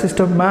डाइजेसन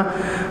सिस्टममा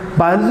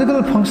बायोलोजिकल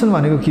फङ्सन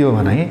भनेको के हो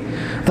भने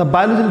अथवा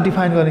बायोलोजीले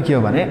डिफाइन गर्ने के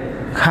हो भने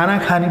खाना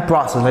खाने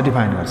प्रोसेसलाई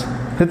डिफाइन गर्छ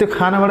र त्यो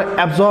खानाबाट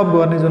एब्जर्ब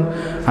गर्ने जुन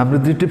हाम्रो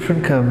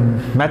डिफ्रेन्ट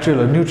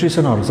म्याटेरियलहरु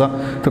न्यूट्रिसनहरु छ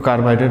त्यो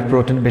कार्बोहाइड्रेट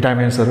प्रोटिन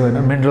भिटामिन्सहरु हैन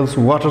मिनरल्स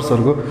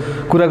वाटर्सहरुको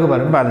कुराको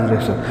बारेमा बायोलोजी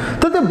लेख्छ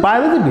तर त्यो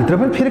बायोलोजी भित्र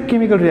पनि फेरि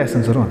केमिकल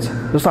रिएक्सन्सहरु हुन्छ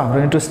जस्तो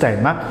हाम्रो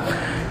इन्टेस्टाइनमा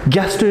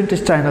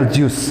ग्यास्ट्रोइन्टेस्टाइनल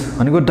जुस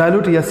भनेको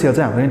डाइल्युट HCl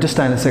चाहिँ हाम्रो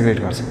इन्टेस्टाइनले सेक्रेट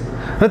गर्छ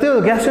र त्यो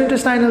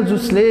ग्यास्ट्रोइन्टेस्टाइनल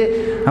जुसले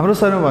हाम्रो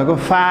शरीरमा भएको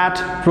फ्याट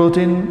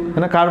प्रोटिन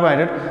हैन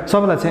कार्बोहाइड्रेट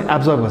सबैलाई चाहिँ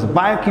एब्जर्ब गर्छ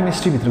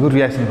बायोकेमिस्ट्री भित्रको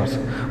रिएक्सन गर्छ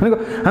भनेको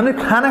हामीले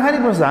खाना खाने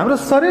प्रोसेस हाम्रो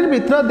शरीर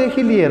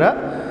भित्रदेखि लिएर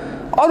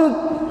अरु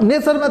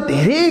नेचरमा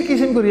धेरै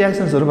किसिमको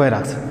रिएक्सन्सहरु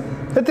भइराछ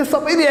र त्यो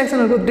सबै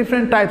रिएक्सनहरुको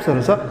डिफ्रेन्ट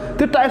टाइप्सहरु छ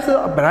त्यो टाइप्स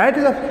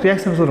भेराइटिज अफ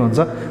रिएक्सन्सहरु हुन्छ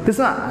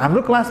त्यसमा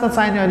हाम्रो क्लासमा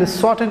चाहिने अहिले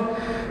सर्ट एन्ड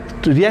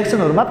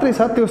रिएक्सनहरु मात्रै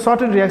छ त्यो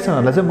सर्ट एन्ड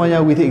रिएक्सनहरुलाई चाहिँ म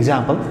यहाँ विथ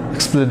एक्जाम्पल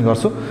एक्सप्लेन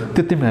गर्छु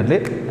त्यो तिमीहरुले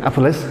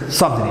आफुलाई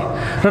सम्झिने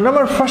र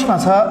नम्बर फर्स्ट मा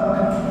छ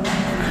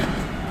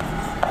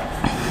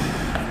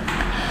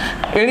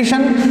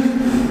एडिसन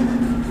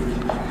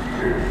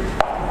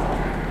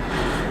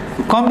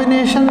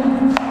कम्बिनेसन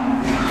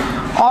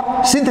और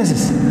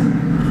सिन्थेसिस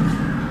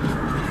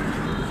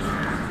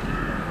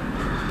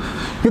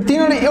यो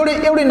तीनवटा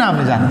एउटै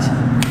नामले जानिन्छ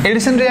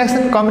एडिसन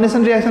रिएक्सन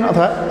कम्बिनेसन रिएक्सन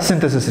अथवा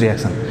सिन्थेसिस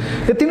रिएक्सन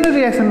यो तीनवटा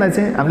रिएक्सनलाई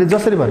चाहिँ हामीले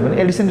जसरी भन्यो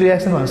भने एडिसन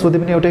रिएक्सन भनेर सोधे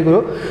पनि एउटै कुरो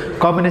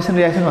कम्बिनेसन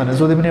रिएक्सन भनेर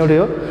सोधे पनि एउटै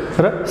हो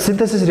र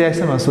सिन्थेसिस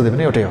रिएक्सन भनेर सोधे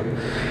पनि एउटै हो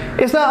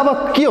यसमा अब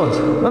के हुन्छ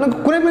भने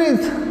कुनै पनि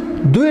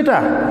दुईटा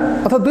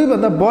अथवा दुई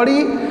भन्दा बढी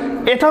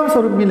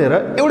एटम्सहरु मिलेर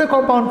एउटै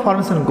कम्पाउन्ड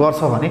फर्मेसन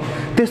गर्छ भने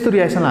त्यस्तो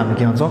रिएक्सनलाई हामी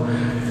के भन्छौं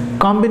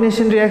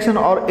कम्बिनेसन रिएक्सन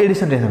और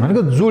एडिसन रिएक्सन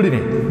भनेको जोडिने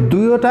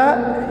दुईवटा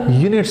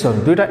युनिट्सहरु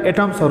दुईटा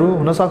एटम्सहरु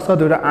हुन सक्छ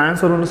दुईटा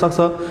आयन्सहरु हुन सक्छ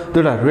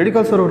दुईटा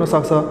रेडिकल्सहरु हुन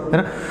सक्छ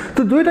हैन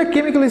त्यो दुईटा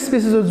केमिकल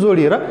स्पेसिसहरु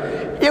जोडिएर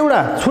एउटा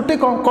छुट्टै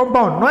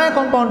कम्पाउन्ड नयाँ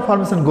कम्पाउन्ड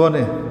फर्मेसन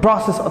गर्ने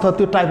प्रोसेस अथवा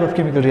त्यो टाइप अफ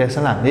केमिकल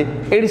रिएक्सनलाई हामीले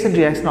एडिसन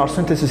रिएक्सन और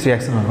सिन्थेसिस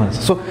रिएक्सन भन्छ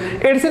सो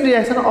एडिसन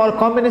रिएक्सन और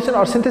कम्बिनेसन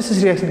और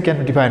synthesis reaction can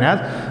be defined as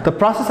the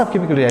process of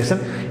chemical reaction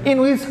in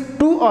which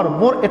two or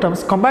more atoms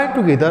combine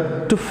together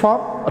to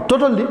form a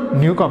totally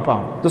new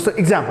compound. जस्तो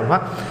एक्जाम्पलमा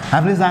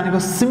हामीले जानेको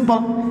simple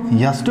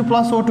H2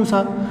 + O2 छ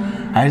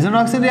hydrogen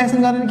oxygen reaction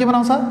गर्ने के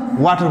बनाउँछ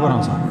water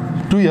बनाउँछ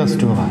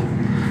 2H2 भयो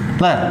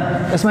ल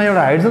यसमा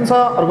एउटा हाइड्रोजन छ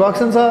अर्को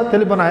अक्सिजन छ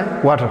त्यसले बनाए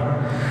वाटर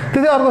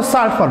त्यसै अर्को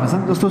साल्ट फर्मेसन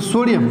जस्तो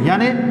सोडियम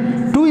याने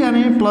 2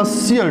 याने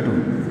 + Cl2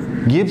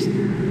 gives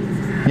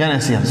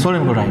NaCl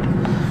sodium chloride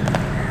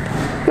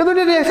यो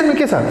दुईटा रिएक्सनमा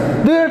के छ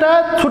दुईटा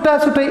छुट्टा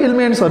छुट्टै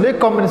एलिमेन्ट्सहरुले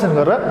कम्बिनेसन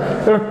गरेर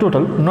एउटा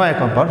टोटल नयाँ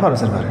कम्पाउन्ड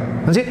फर्मेसन गरे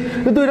भनेपछि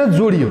यो दुईटा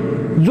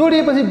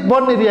जोडिएपछि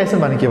बन्ने रिएक्सन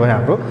भने के भयो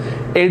हाम्रो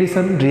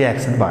एडिसन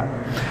रिएक्सन भयो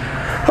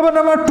अब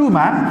नम्बर 2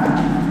 मा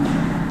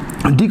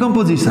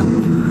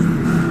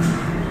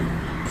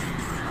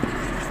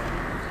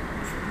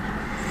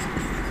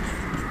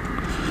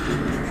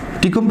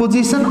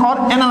डिकम्पोजिसन और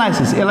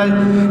एनालाइसिस यसलाई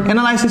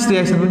एनालाइसिस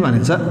रिएक्सन पनि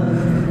भनिन्छ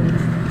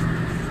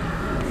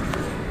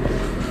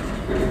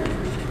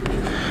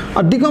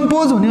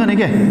डिकम्पोज हुने भने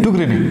के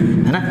टुक्रिने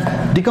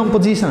हैन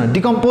डिकम्पोजिसन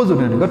डिकम्पोज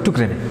हुने भनेको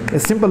टुक्रिने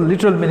सिम्पल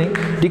लिटरल मिनिङ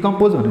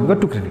डिकम्पोज भनेको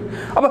टुक्रिने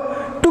अब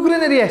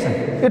टुक्रिने रिएक्सन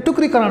यो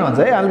टुक्रीकरण भन्छ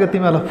है अलग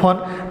तिमीलाई फन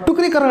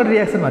टुक्रीकरण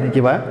रिएक्सन भने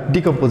के भयो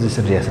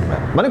डिकम्पोजिसन रिएक्सन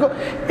भयो भनेको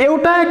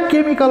एउटा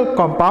केमिकल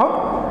कम्पाउन्ड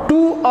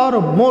 2 or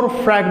more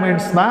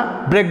फ्र्यागमेन्ट्स मा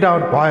ब्रेक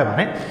डाउन भयो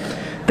भने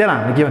त्यसलाई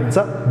हामीले के भन्छ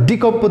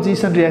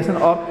डिकम्पोजिसन रिएक्सन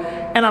और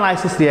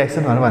एनालाइसिस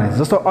रिएक्सन भनेर भनिन्छ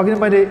जस्तो अघि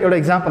मैले एउटा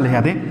एक्जाम्पल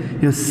लेखेको थिएँ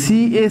यो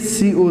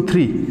CaCO3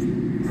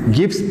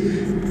 gives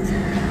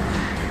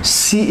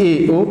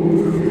CaO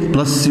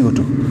 + CO2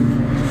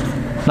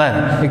 ल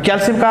यो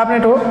क्याल्सियम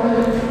कार्बोनेट हो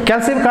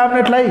क्याल्सियम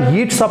कार्बोनेटलाई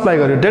हिट सप्लाई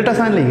गर्यो डेल्टा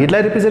साइनले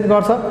हिटलाई रिप्रेजेन्ट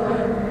गर्छ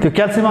त्यो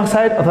क्याल्सियम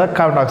अक्साइड अथवा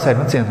कार्बन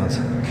डाइअक्साइडमा चेन्ज हुन्छ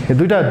यो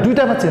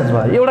दुईटामा चेन्ज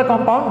भयो एउटा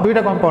कम्पाउन्ड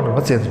दुईटा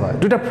कम्पाउन्डहरुमा चेन्ज भयो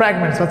दुईटा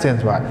फ्र्यागमेन्ट्समा चेन्ज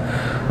भयो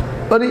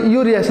अनि यो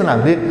रिएक्सन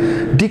हामीले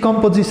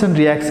डिकम्पोजिसन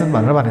रिएक्सन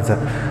भनेर भनिन्छ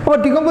अब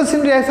डिकम्पोजिसन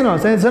रिएक्सनहरु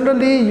चाहिँ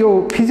जनरली यो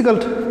फिजिकल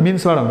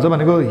मिन्सबाट हुन्छ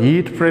भनेको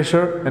हिट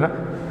प्रेसर हैन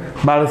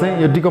बाट चाहिँ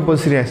यो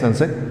डिकम्पोजिसन रिएक्सन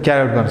चाहिँ क्यारी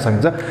आउट गर्न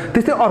सकिन्छ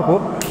त्यस्तै अर्को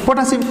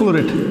पोटासियम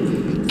क्लोरेट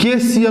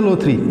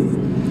KClO3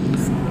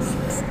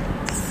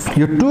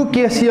 यो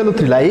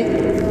 2KClO3 लाई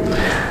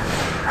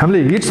हामीले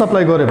हिट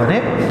सप्लाई गर्यो भने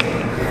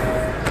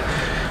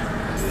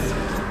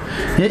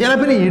यसलाई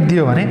पनि हिट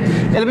दियो भने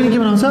यसले पनि के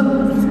बनाउँछ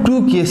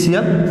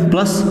 2KCl +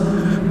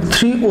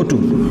 3O2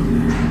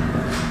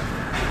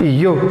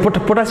 यो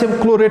पोटासियम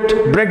क्लोरेट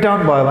ब्रेकडाउन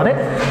भयो भने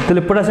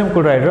त्यसले पोटासियम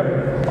क्लोराइड र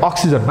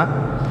अक्सिजनमा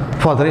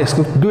फर्दर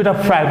यसको दुईटा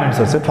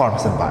फ्र्यागमेन्ट्सहरु चाहिँ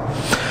फर्मेसन भयो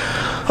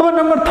अब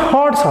नम्बर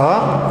 3 छ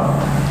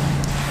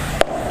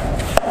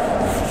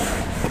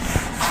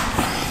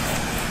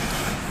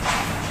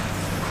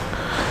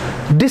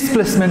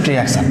डिस्प्लेसमेन्ट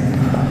रिएक्सन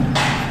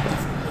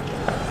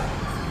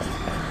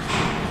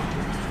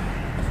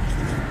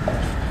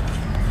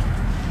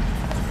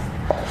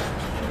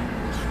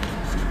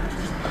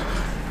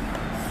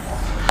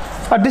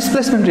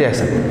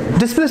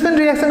डिस्प्लेसमेन्ट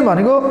रिएक्सन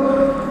भनेको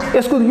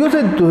यसको यो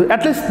चाहिँ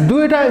एटलिस्ट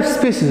दुईटा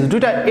स्पेसिस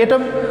दुईटा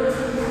एटम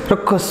र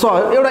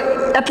एउटा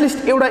एटलिस्ट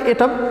एउटा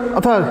एटम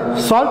अथवा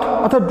सल्ट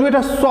अथवा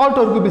दुईटा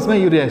सल्टहरुको बीचमा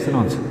यो रिएक्सन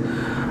हुन्छ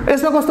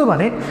यसमा कस्तो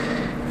भने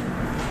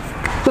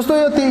त्यो जस्तो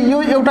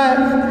यो एउटा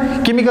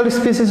केमिकल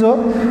स्पेसिस हो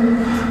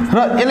र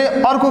यसले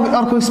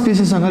अर्को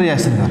स्पेसिससँग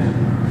रिएक्सन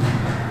गर्यो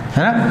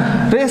हैन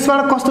र यसबाट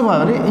कस्तो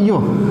भयो भने यो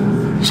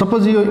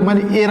सपोज यो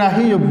मैले ए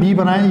राखे यो बी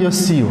बनाए यो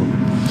सी हो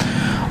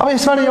अब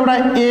यसबाट एउटा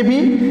एबी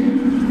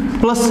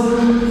प्लस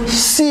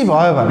सी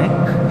भयो भने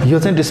यो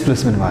चाहिँ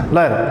डिस्प्लेसमेन्ट भयो ल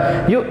हेर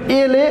यो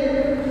ए ले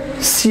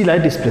सी लाई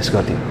डिस्प्लेस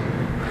गर्दियो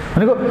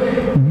भनेको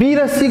बी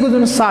र सी को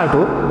जुन साल्ट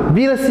हो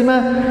बी र सी मा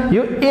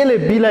यो ए ले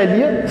बी लाई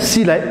लियो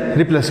सी लाई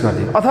रिप्लेस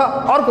गर्दियो अथवा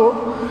अर्को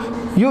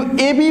यो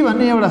एबी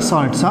भन्ने एउटा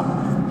साल्ट छ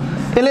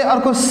यसले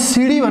अर्को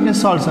सीडी भन्ने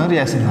साल्टसँग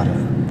रिएक्सन गर्यो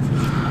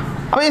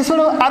अब यसबाट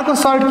अर्को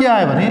साल्ट के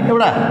आयो भने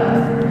एउटा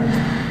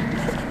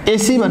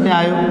एसी भन्ने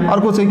आयो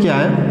अर्को चाहिँ के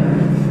आयो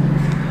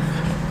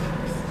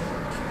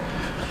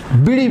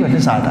बीडी भन्ने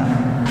साल्ट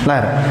आयो ल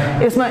हेर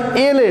यसमा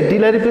ए ले डी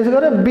लाई रिप्लेस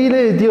गर्यो बी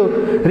ले दियो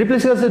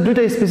रिप्लेस गरेर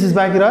दुईटा स्पेसिस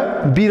बाँकी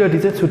रह्यो बी र डी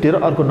चाहिँ छुटेर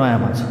अर्को नयाँ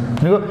बन्छ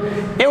भनेको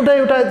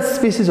एउटा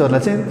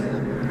स्पेसिसहरुलाई चाहिँ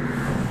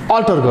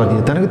अल्टर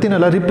गरिदियो भनेको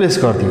तिनीहरुलाई रिप्लेस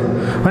गरिदियो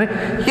भने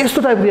यस्तो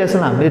टाइप रिएक्सन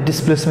हामीले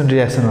डिस्प्लेसमेन्ट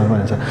रिएक्सन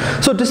भनिन्छ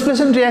so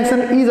displacement reaction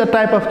is a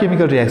type of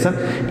chemical reaction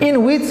in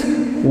which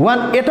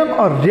one atom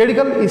or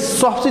radical is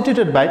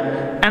substituted by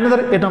another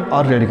atom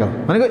or radical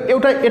भनेको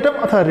एउटा एटम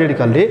अथवा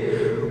रेडिकलले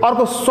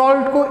अर्को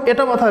सल्ट को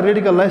एटम अथवा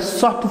रेडिकललाई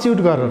सब्स्टिट्युट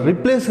गरेर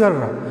रिप्लेस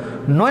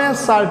गरेर नयाँ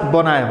सल्ट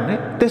बनायो भने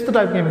त्यस्तो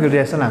टाइप केमिकल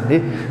रिएक्सन हामीले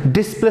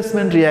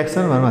डिस्प्लेसमेन्ट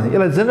रिएक्सन भन्छ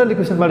यसलाई जनरल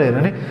इक्वेसनबाट हेर्यो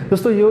भने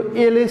जस्तो यो ए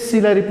ले सी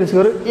लाई रिप्लेस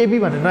गर्यो एबी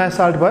भन्ने नयाँ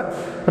सल्ट भयो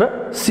र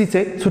सी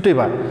चाहिँ छुट्टै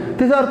भयो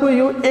त्यसै अर्को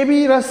यो एबी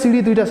र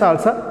सीडी दुईटा सल्ट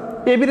छ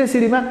एबी र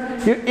सीडी मा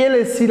यो ए ले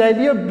सी लाई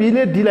लियो बी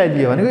ले डी लाई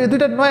लियो भनेको यो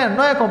दुईटा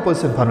नयाँ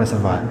कम्पोजिसन फर्मेसन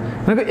भयो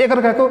भनेको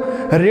एकअर्काको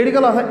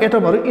रेडिकल अथवा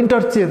एटमहरु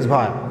इन्टरचेन्ज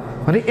भयो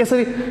भने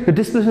यसरी यो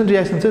डिस्प्लेसमेन्ट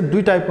रिएक्सन चाहिँ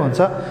दुई टाइपको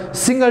हुन्छ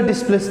single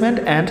displacement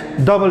and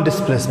double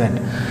displacement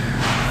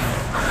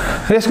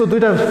यसको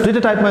दुईटा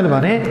टाइप मैले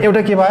भने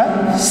एउटा के भयो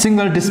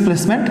सिंगल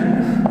डिस्प्लेसमेन्ट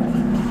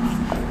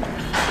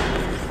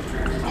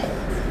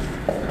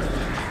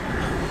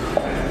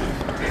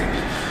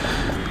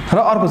र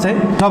अर्को चाहिँ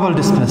डबल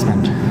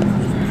डिस्प्लेसमेन्ट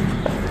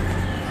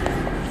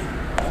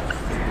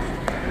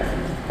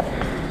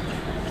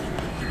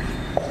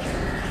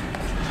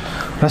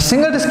र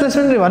सिंगल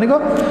डिस्प्लेसमेन्ट भनेको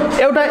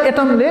एउटा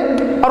एटमले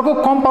अर्को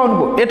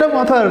कम्पाउन्डको एटम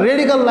अथवा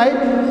रेडिकललाई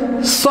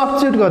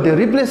सब्स्टिट्युट गर्दियो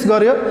रिप्लेस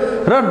गर्यो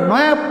र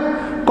नयाँ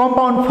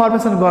कम्पाउन्ड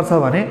फर्मेसन गर्छ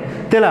भने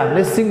त्यसलाई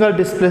हामीले सिंगल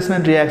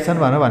डिस्प्लेसमेन्ट रिएक्सन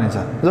भनेर भनिन्छ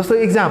जस्तो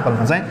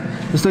एक्जाम्पलमा चाहिँ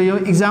जस्तो यो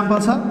एक्जाम्पल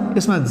छ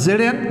यसमा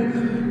Zn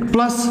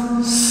प्लस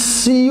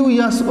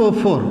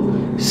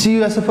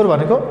CuSO4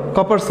 भनेको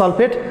कपर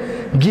सल्फेट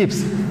गिव्स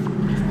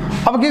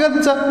अब के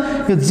गरिन्छ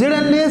यो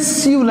Zn ले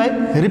Cu लाई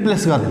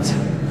रिप्लेस गरिदिन्छ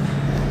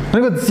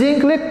भनेको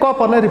जिंकले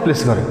कपरलाई रिप्लेस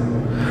गर्यो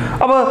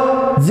अब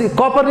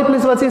कपर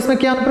रिप्लेस भएपछि यसमा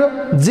के आउनु पर्यो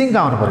जिंक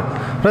आउनु पर्यो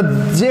र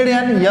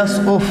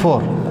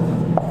ZnSO4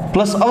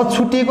 प्लस अब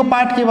छुटिएको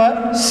पार्ट के भयो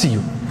Cu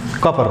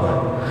कपर भयो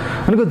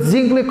भनेको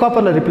जिंकले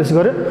कपरलाई रिप्लेस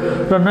गर्यो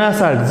र नयाँ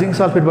साल्ट जिंक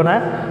सल्फेट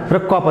बनायो र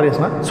कपर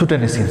यसमा छुट्टै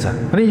निस्किन्छ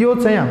अनि यो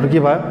चाहिँ हाम्रो के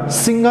भयो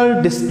सिंगल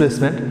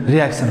डिस्प्लेसमेन्ट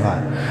रिएक्सन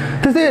भयो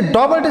त्यसै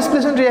डबल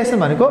डिस्प्लेसमेन्ट रिएक्सन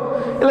भनेको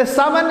यसलाई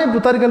सामान्य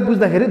तरिकाले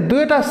बुझ्दाखेरि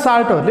दुईटा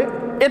साल्टहरुले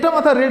एटम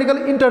अथवा रेडिकल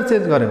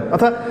इन्टरचेन्ज गर्यो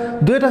अथवा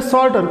दुईटा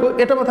सल्टहरुको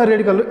एटम अथवा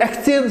रेडिकलहरु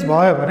एक्सचेन्ज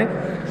भयो भने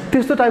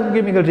त्यस्तो टाइपको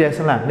केमिकल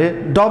रिएक्सनलाई हामीले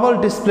डबल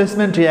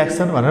डिस्प्लेसमेन्ट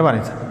रिएक्सन भनेर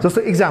भनिन्छ जस्तो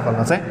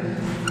एक्जाम्पलमा चाहिँ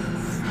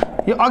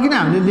यो अघि नै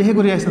हामीले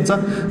लेखेको रिएक्सन छ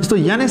जस्तो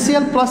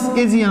NaCl प्लस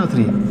AgNO3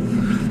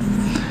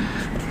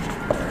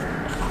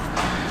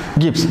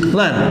 गिव्स ल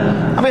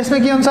अब यसमा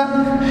के हुन्छ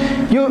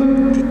यो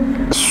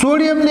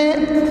सोडियमले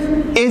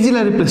Ag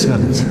लाई रिप्लेस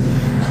गरिदिन्छ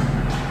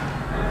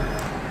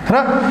र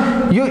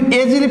यो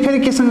Ag ले फेरि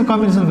केसँग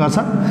कम्बिनेसन गर्छ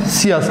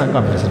Cl सँग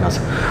कम्बिनेसन गर्छ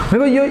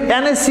भनेको यो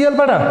NaCl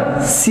बाट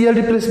Cl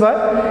रिप्लेस भयो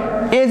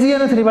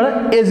AgNO3 बाट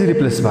Ag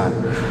रिप्लेस भयो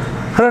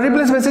र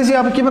रिप्लेस भएपछि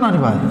अब के बनाउने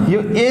भयो यो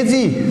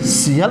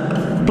AgCl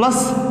प्लस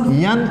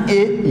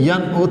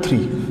NaNO3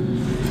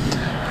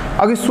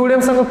 अघि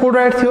सोडियमसँग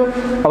क्लोराइड थियो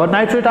अब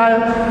नाइट्रेट आयो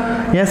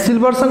यहाँ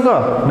सिल्भरसँग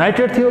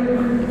नाइट्रेट थियो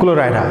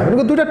क्लोराइड आयो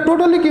भनेको दुईटा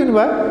टोटली के हुने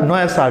भयो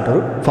नयाँ साल्टहरु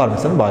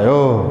फर्मेसन भयो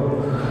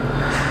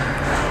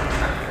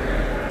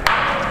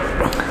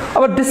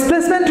अब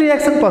डिस्प्लेसमेन्ट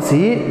रिएक्सन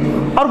पछि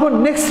अर्को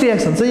नेक्स्ट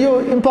रिएक्सन चाहिँ यो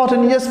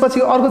इम्पोर्टेन्ट यसपछि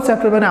अर्को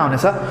च्याप्टरमा नै आउने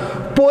छ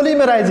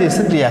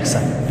पोलिमराइजेसन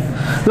रिएक्सन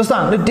जस्तो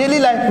हामीले डेली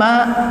लाइफमा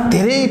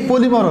धेरै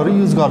पोलिमरहरु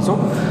युज गर्छौं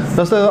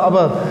जस्तो अब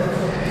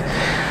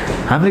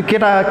हामीले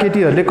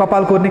केटाकेटीहरुले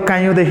कपाल कोर्ने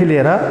काइयोदेखि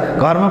लिएर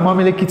घरमा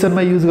मम्मीले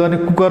किचनमा युज गर्ने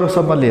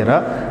कुकरसम्म लिएर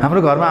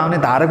हाम्रो घरमा आउने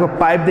धाराको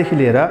पाइपदेखि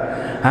लिएर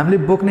हामीले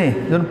बोक्ने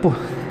जुन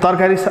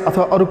तरकारी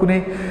अथवा अरु कुनै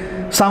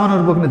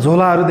सामानहरु बोक्ने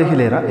झोलाहरुदेखि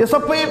लिएर यो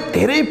सबै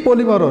धेरै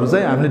पोलिमरहरु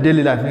चाहिँ हामीले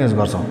डेली लाइफमा युज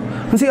गर्छौं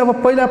त्यसै अब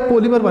पहिला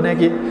पोलिमर भने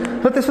के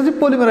र त्यसपछि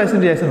पोलिमराइजेसन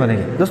रिएक्सन भने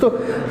के जस्तो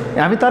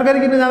हामी तरकारी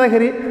किन्न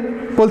जाँदाखेरि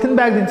पोलिथिन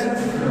ब्याग दिन्छ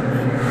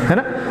हैन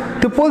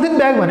त्यो पोलिथिन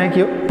ब्याग भने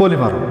के हो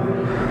पोलिमर हो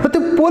र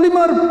त्यो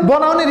पोलिमर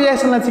बनाउने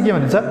रिएक्सनलाई चाहिँ के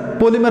भनिन्छ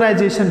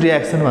पोलिमराइजेसन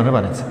रिएक्सन भनेर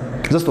भनिन्छ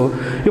जस्तो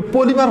यो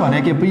पोलिमर भने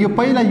के यो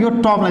पहिला यो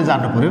टर्मलाई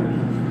जान्नु पर्यो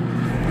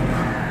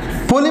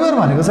पोलिमर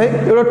भनेको चाहिँ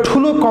एउटा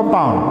ठूलो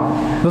कम्पाउन्ड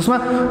जसमा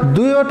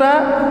दुईवटा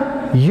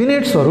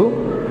युनिट्सहरु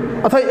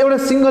अथवा एउटा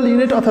सिंगल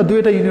युनिट अथवा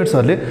दुईटा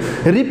युनिट्सहरुले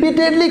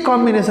रिपिटेडली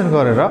कम्बिनेसन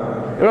गरेर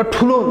एउटा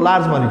ठुलो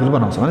लार्ज मोलिक्युल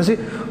बनाउँछ भनेपछि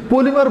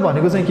पोलिमर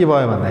भनेको चाहिँ के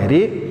भयो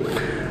भन्दाखेरि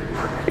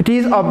it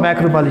is a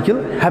macromolecule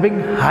having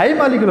high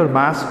molecular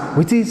mass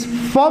which is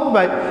formed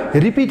by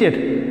repeated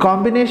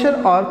combination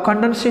or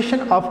condensation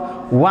of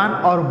one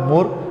or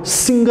more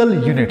single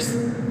units.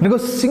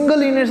 Because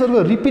single units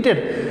are repeated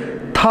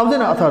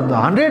 1000 अथवा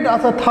 100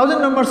 अथवा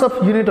 1000 numbers of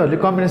unit हरुले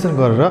कम्बिनेसन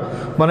गरेर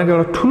बनेको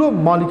एउटा ठुलो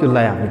molecule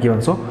लाई हामीले के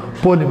भन्छौं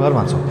polymer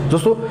भन्छौं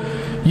जस्तो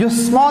यो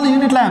स्मल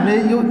युनिट लाई हामीले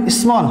यो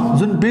स्मल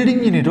जुन बिल्डिङ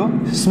युनिट हो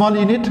स्मल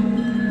युनिट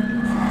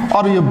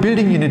अरु यो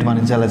बिल्डिङ युनिट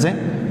भनिन्छ यसलाई चाहिँ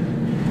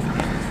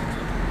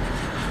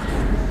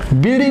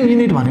बिल्डिङ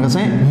युनिट भनेको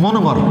चाहिँ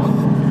मोनोमर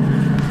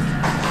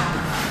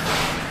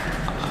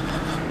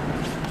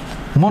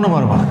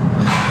भयो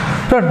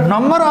र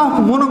नम्बर अफ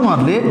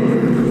मोनोमरले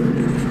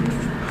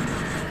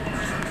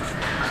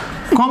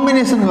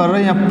कम्बिनेसन गरेर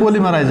यहाँ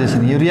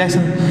पोलिमराइजेसन यो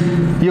रिएक्सन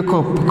यो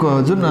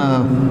जुन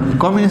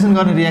कम्बिनेसन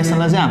गर्ने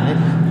रिएक्सनलाई चाहिँ हामीले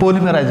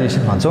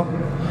पोलिमराइजेसन भन्छौं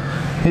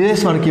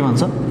यसबाट के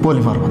भन्छ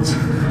पोलिमर भन्छ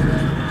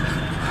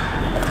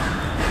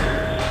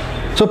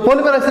सो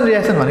पोलिमराइजेसन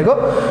रिएक्सन भनेको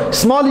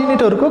स्मल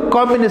युनिटहरुको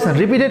कम्बिनेसन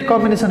रिपिटेड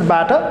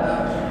कम्बिनेसनबाट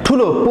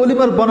ठुलो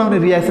पोलिमर बनाउने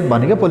रिएक्सन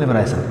भनेको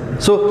पोलिमराइजेसन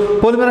so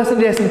पोलिमराइजेसन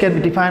reaction can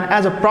be defined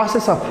as a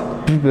process of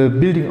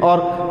building or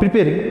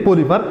preparing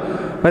polymer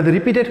by the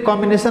repeated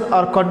combination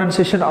or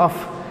कन्डेन्सेसन of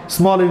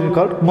small unit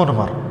called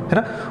monomer हैन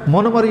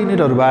monomer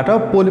युनिटहरुबाट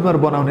polymer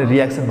बनाउने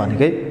reaction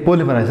भनेकै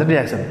पोलिमराइजेसन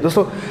reaction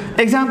जस्तो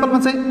एक्जाम्पलमा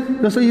चाहिँ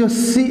जस्तो यो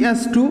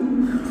CH2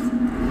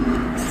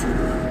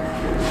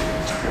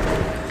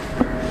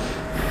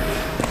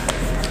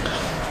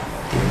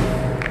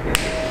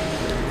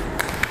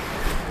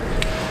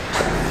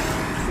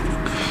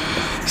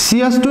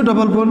 CH2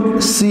 double bond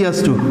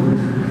CH2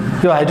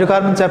 यो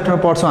hydrocarbon च्याप्टरमा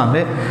पढ्छौं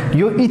हामीले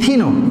यो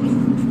इथिन हो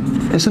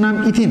यसको नाम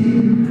इथिन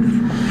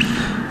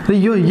र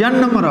यो n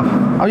नम्बर अफ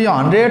अब यो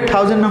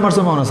 100,000 नम्बर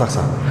सम्म हुन सक्छ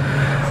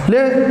ले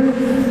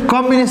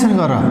कम्बिनेसन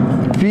गरेर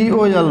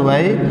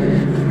POLY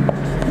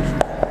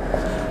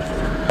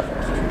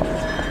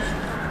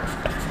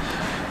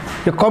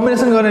यो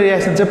कम्बिनेसन गर्ने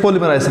रिएक्सन चाहिँ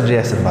पोलिमराइजेसन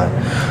रिएक्सन भयो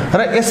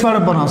र यसबाट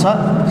बनाउँछ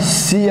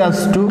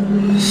CH2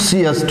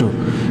 CH2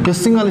 यो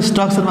सिंगल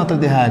स्ट्रक्चर मात्र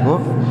देखाएको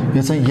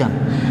यो चाहिँ n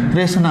र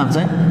यसको नाम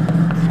चाहिँ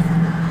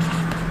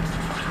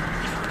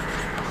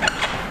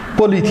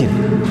पोलिथिन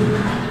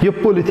यो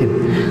पोलिथिन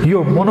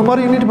यो मोनोमर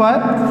युनिट भयो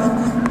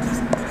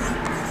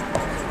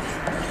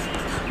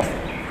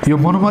यो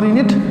मोनोमर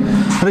युनिट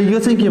र यो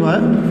चाहिँ के भयो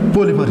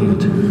पोलिमर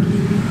युनिट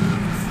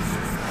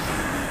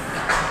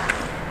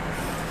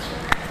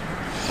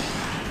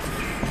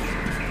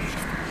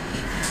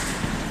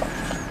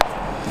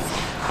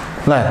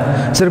ल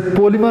यसरी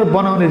पोलिमर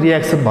बनाउने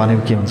रिएक्सन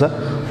भनेको के हुन्छ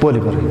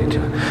पोलिमर युनिट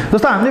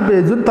जस्तो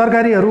हामीले जुन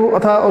तरकारीहरु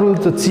अथवा अरु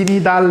चिनी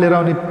दाल लिएर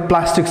आउने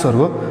प्लास्टिक्सहरु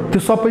हो त्यो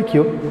सबै के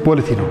हो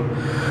पोलिथिन हो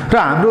र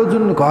हाम्रो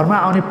जुन घरमा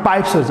आउने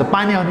पाइप्सहरु छ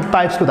पानी आउने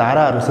पाइप्सको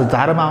धाराहरु छ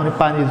धारामा आउने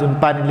पानी जुन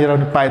पानी लिएर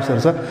आउने पाइप्सहरु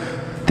छ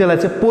त्यसलाई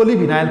चाहिँ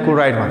पोलिभिनाइल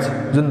क्लोराइड भन्छ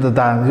जुन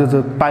यो जो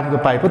पानीको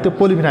पाइप हो त्यो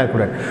पोलिभिनाइल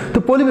क्लोराइड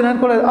त्यो पोलिभिनाइल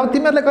क्लोराइड अब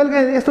तिमीहरुले कहिले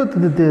यस्तो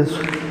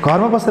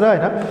घरमा बसेर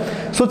हैन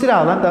सोचिरा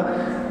होला नि त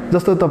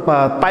जस्तो त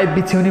पाइप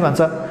बिछ्यौनी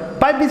भन्छ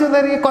पाइप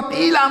बिछ्याउँदाखेरि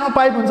कति लामो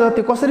पाइप हुन्छ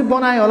त्यो कसरी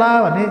बनायो होला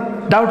भन्ने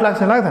डाउट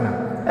लाग्छ लाग्दैन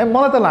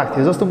मलाई त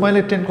लाग्थ्यो जस्तो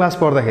मैले 10 क्लास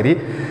पढ्दाखेरि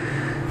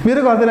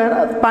मेरो घरतिर हैन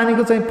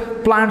पानीको चाहिँ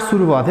प्लान्ट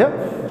सुरु भएको थियो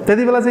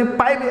त्यति बेला चाहिँ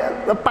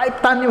पाइप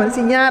तान्ने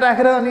भनेपछि यहाँ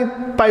राखेर अनि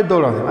पाइप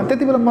दौडाउँथ्यो अनि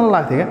त्यति बेला मलाई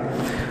लाग्थ्यो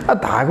क्या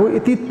धागो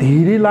यति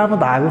धेरै लामो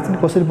धागो चाहिँ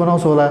कसरी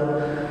बनाउँछ होला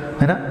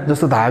हैन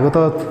जस्तो धागो त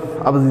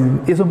अब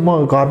यसो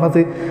म घरमा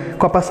चाहिँ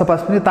कपास सपास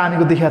पनि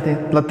तानेको देखाएको थिएँ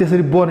ल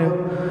त्यसरी बन्यो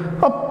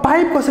अब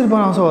पाइप कसरी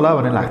बनाउँछ होला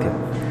भन्ने लाग्थ्यो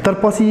तर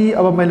पछि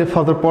अब मैले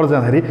फर्दर पढ्दै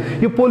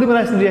जाँदाखेरि यो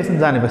पोलिमराइजेसन रिएक्सन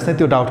जानेपछि चाहिँ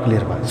त्यो डाउट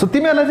क्लियर भयो सो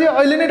तिमीहरुलाई चाहिँ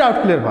अहिले नै डाउट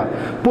क्लियर भयो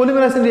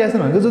पोलिमराइजेसन रिएक्सन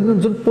भनेको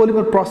जुन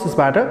पोलिमर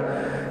प्रोसेसबाट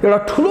एउटा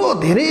ठुलो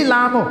धेरै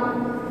लामो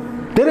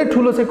धेरै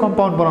ठुलो चाहिँ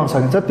कम्पाउन्ड बनाउन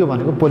सकिन्छ त्यो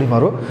भनेको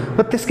पोलिमर हो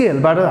र त्यसकै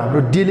हेल्पबाट हाम्रो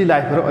डेली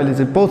लाइफहरु अहिले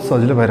चाहिँ बहुत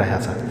सजिलो भइरहेको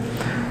छ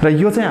र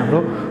यो चाहिँ हाम्रो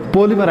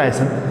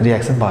पोलिमराइजेसन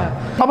रिएक्सन भयो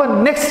अब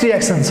नेक्स्ट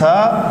रिएक्सन छ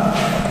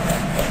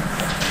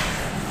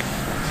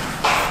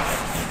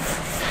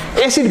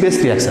acid base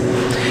reaction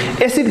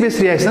acid base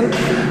reaction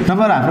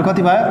number हाम्रो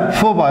कति भयो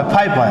 4 भयो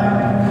 5 भयो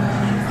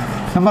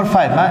नम्बर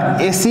 5 मा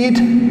एसिड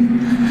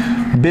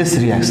बेस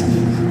रिएक्सन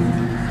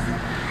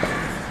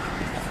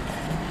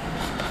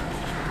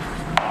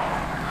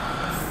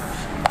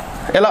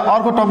यसलाई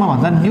अर्को टर्ममा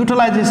भन्छ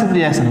न्यूट्रलाइजेसन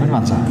रिएक्सन पनि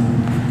भन्छ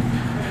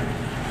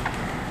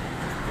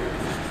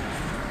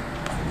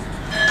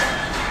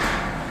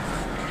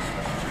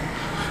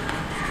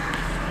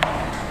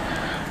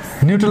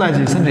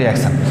न्यूट्रलाइजेसन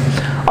रिएक्सन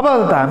अब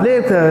हामीले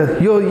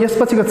यो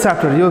यसपछिको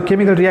च्याप्टर यो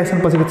केमिकल रिएक्सन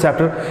पछिको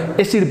च्याप्टर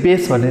एसिड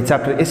बेस भन्ने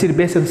chapter acid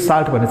base and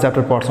salt भन्ने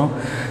च्याप्टर पढ्छौं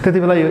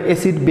त्यतिबेला यो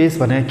एसिड बेस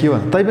भने के हो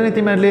तैपनि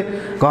तिमीहरुले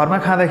घरमा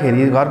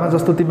खाँदाखेरि घरमा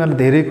जस्तो तिमीहरुले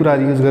धेरै कुरा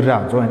युज गरेर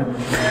हुन्छौ हैन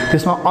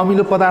त्यसमा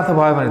अमिलो पदार्थ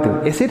भयो भने त्यो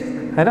एसिड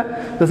हैन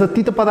जस्तो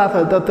तितो पदार्थ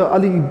त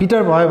अलि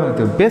बिटर भयो भने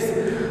त्यो बेस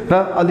र र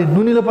अलि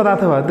नुनिलो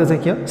पदार्थ भयो त्यो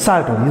चाहिँ के हो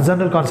साल्ट हो यो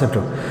जनरल कन्सेप्ट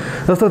हो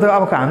जस्तो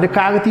अब हामीले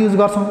कागती युज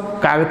गर्छौं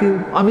कागती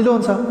अमिलो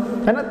हुन्छ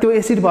हैन त्यो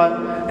एसिड भयो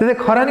त्यसै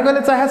खरानी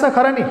कहिले चाहेछ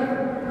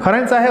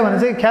खरानी चाह्यो भने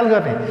चाहिँ ख्याल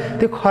गर्ने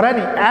त्यो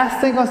खरानी एस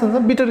चाहिँ कस्तो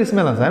हुन्छ बिटर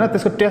स्मेल हुन्छ हैन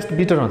त्यसको टेस्ट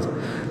बिटर हुन्छ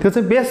त्यो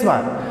चाहिँ बेस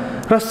भयो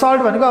र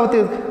सल्ट भनेको अब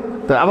त्यो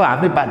अब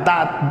हामीले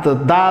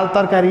दाल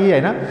तरकारी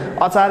हैन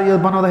अचार यो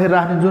बनाउँदाखेरि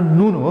राख्ने जुन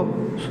नुन हो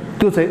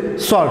त्यो चाहिँ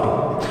सल्ट हो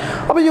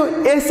अब यो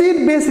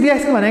एसिड बेस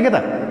रिएक्सन भनेको के त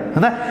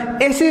हैन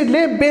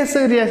एसिडले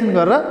बेससँग रिएक्सन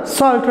गरेर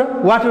सल्ट र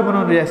वाटर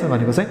बनाउने रिएक्सन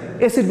भनेको चाहिँ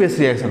एसिड बेस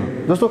रिएक्सन हो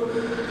जस्तो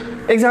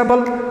एक्जाम्पल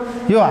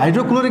यो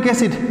हाइड्रोक्लोरिक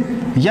एसिड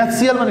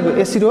HCl भनेको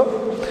एसिड हो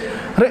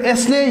र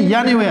यसले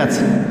NaOH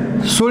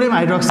सोडियम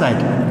हाइड्रोक्साइड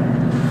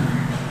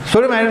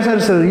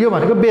यो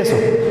भनेको बेस हो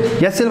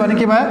HCl भनेको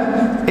के भयो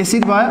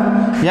एसिड भयो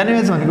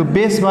NaOH भनेको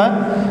बेस भयो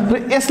र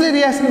यसले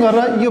रिएक्सन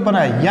गरेर यो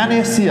बनायो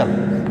NaCl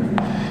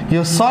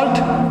यो सल्ट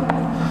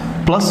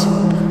प्लस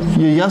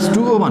यो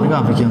H2O भनेको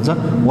हाम्रो के हुन्छ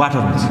वाटर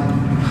हुन्छ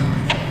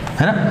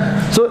हैन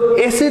सो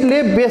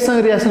एसिडले बेससँग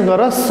रिएक्सन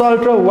गरेर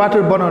सल्ट र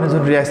वाटर बनाउने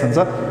जुन रिएक्सन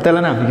छ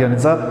त्यसलाई नै हामीले के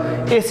भन्छ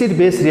एसिड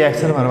बेस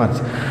रिएक्सन भनेर भन्छ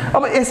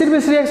अब एसिड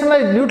बेस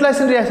रिएक्सनलाई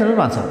न्यूट्रलाइजेसन रिएक्सन पनि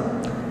भन्छ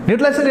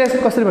न्यूट्रलाइजेसन रिएक्सन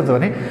कसरी भन्छ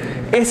भने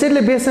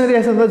एसिडले बेससँग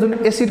रिएक्सन गर्दा जुन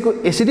एसिडको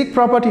एसिडिक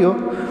प्रपर्टी हो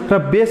र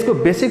बेसको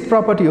बेसिक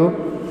प्रपर्टी हो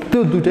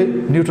त्यो दुटै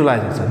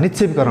न्यूट्रलाइज हुन्छ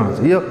निक्षेपीकरण हुन्छ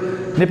यो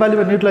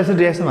नेपालीमा न्यूट्रलाइजेसन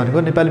रिएक्सन भनेको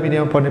नेपाली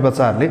मिडियममा पढ्ने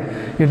बच्चाहरूले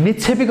यो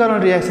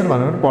निक्षेपीकरण रिएक्सन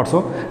भनेर पढ्छौ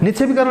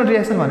निक्षेपीकरण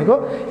रिएक्सन भनेको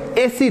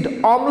एसिड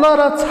अम्ल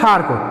र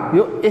क्षारको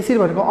यो एसिड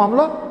भनेको अम्ल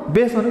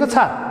बेस भनेको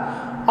क्षार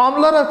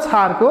अम्ल र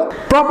क्षारको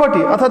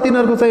प्रपर्टी अथवा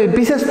तिनीहरूको चाहिँ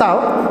विशेषता हो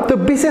त्यो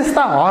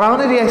विशेषता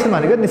हराउने रिएक्सन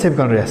भनेको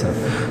निक्षेपीकरण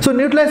रिएक्सन सो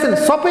न्यूट्रलाइजेसन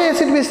सबै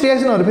एसिड बेस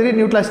रिएक्सनहरु फेरि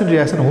न्यूट्रलाइजेसन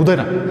रिएक्सन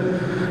हुँदैन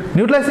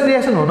न्यूट्रलाइजेसन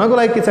रिएक्सन हुनको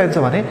लागि के चाहिन्छ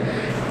भने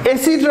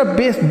एसिड र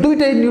बेस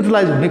दुईटै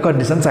न्यूट्रलाइज हुने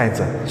कन्डिसन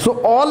चाहिन्छ so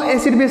all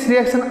acid base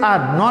reaction are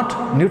not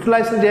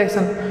न्यूट्रलाइजेसन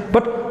reaction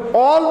but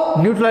all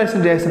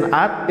न्यूट्रलाइजेसन reaction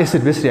are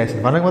acid base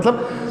reaction भनेको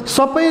मतलब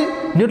सबै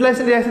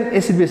न्यूट्रलाइजेसन रिएक्सन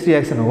एसिड बेस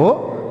रिएक्सन हो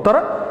तर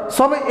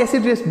सबै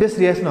एसिड बेस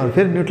रिएक्सनहरु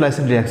फेरि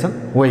न्यूट्रलाइजेसन रिएक्सन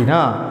होइन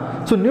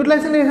सो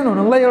न्यूट्रलाइजेसन रिएक्सन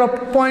हुनको लागि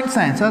एउटा पोइन्ट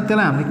चाहिन्छ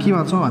त्यसलाई हामीले के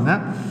भन्छौं भन्दा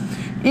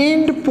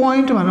एन्ड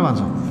पोइन्ट भनेर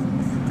भन्छौं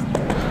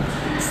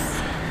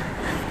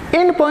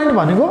एन्ड पोइन्ट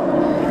भनेको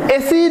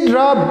एसिड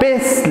र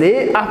बेसले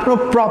आफ्नो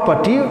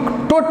प्रपर्टी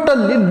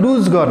टोटल्ली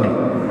लुज गर्ने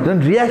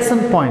जुन रिएक्सन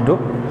पोइन्ट हो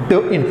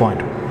त्यो एन्ड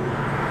पोइन्ट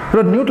हो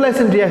र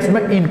न्यूट्रलाइजेसन रिएक्सनमा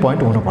एन्ड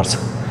पोइन्ट हुनुपर्छ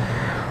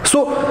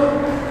सो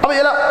अब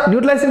यसलाई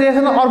न्यूट्रलाइजेसन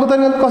रिएक्सन अर्को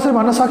तरिकाले कसरी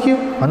भन्न सकियो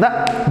भन्दा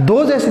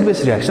those acid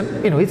base reaction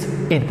in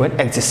which and point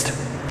exist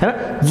हैन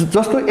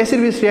जस्तो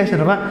acid base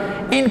रिएक्सनमा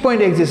and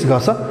point exist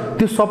गर्छ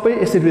त्यो सबै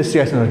एसिड बेस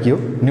रिएक्सनहरु के हो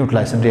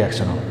न्यूट्रलाइजेसन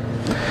रिएक्सन हो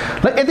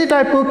ल यति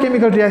टाइपको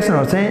केमिकल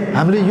रिएक्सनहरु चाहिँ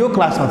हामीले यो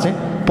क्लासमा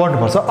चाहिँ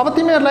पढ्नुपर्छ अब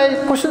तिमीहरुलाई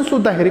क्वेशन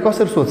सोध्दाखेरि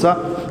कसरी सोध्छ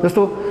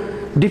जस्तो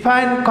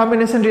define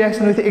combination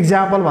reaction with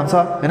example भन्छ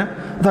हैन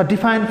अथवा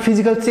define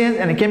physical change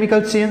and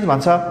chemical change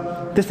भन्छ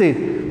त्यस्तै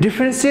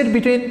differentiate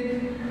between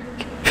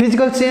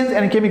physical change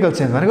and chemical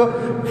change भनेको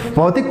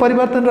भौतिक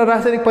परिवर्तन र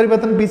रासायनिक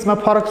परिवर्तन बीचमा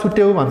फरक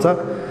छुट्याउ भन्छ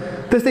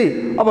त्यस्तै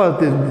अब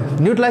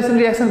न्यूट्रलाइजेसन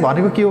रिएक्सन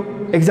भनेको के हो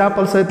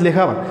एक्जाम्पल सहित लेख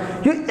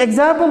भन्छ यो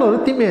एक्जाम्पलहरु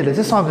तिमीहरुले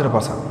चाहिँ सम्झिनु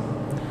पर्छ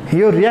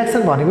यो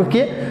रिएक्सन भनेको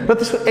के र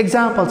त्यसको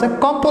एक्जाम्पल चाहिँ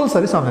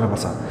कम्पल्सरी सम्झिनु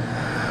पर्छ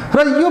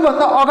र यो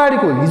भन्दा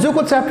अगाडिको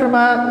हिजोको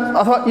च्याप्टरमा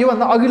अथवा यो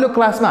भन्दा अघिल्लो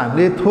क्लासमा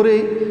हामीले थोरै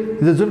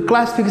जुन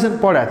क्लासिफिकेसन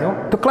पढाएको थियौं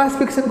त्यो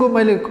क्लासिफिकेसनको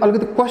मैले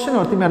अलिकति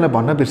क्वेशनहरु तिमीहरुलाई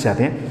भन्न बिर्सेको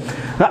थिएँ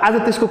र आज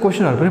त्यसको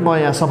क्वेशनहरु पनि म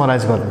यहाँ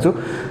समराइज गर्छु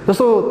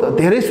जस्तो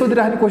धेरै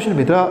सोधिराख्ने क्वेशन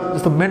भित्र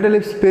जस्तो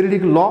मेन्डलिभ्स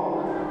पेरियोडिक ल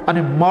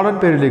अनि मोडर्न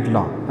पेरियोडिक ल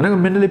भनेको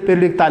मेन्डलिभ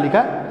पेरियोडिक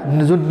तालिका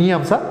जुन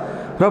नियम छ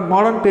र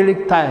मोडर्न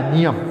पेरियोडिक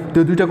नियम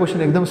त्यो दुईटा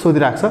क्वेशन एकदम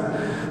सोधिराख्छ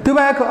त्यो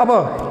बाहेक अब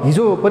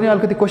हिजो पनि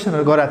अलिकति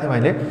क्वेशनहरु गराएको थिएँ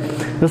मैले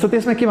जस्तो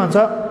त्यसमा के भन्छ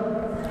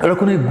एउटा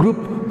कुनै ग्रुप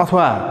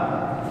अथवा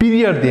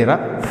पिरियड दिएर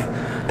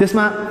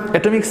त्यसमा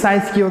एटमिक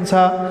साइज के हुन्छ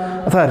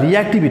अथवा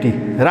रिएक्टिभिटी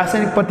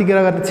रासायनिक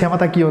प्रतिक्रिया गर्ने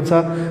क्षमता के हुन्छ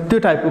त्यो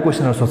टाइपको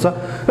क्वेशनहरु सोध्छ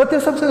र त्यो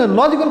सँगसँगै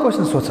लजिकल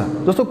क्वेशन सोध्छ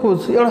जस्तो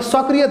एउटा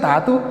सक्रिय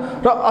धातु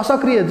र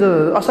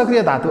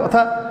असक्रिय धातु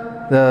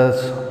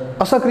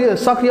अथवा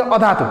सक्रिय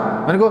अधातु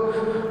भनेको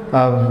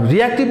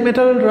रिएक्टिभ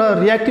मेटल र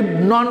रिएक्टिभ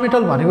नन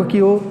मेटल भनेको के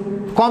हो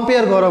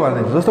कम्पेयर गर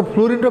भन्दै जस्तो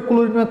फ्लोरिन र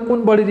क्लोरिनमा कुन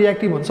बढी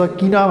रिएक्टिभ हुन्छ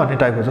किन भन्ने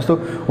टाइपको जस्तो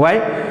why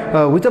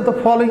which of the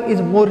following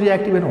is more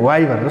reactive and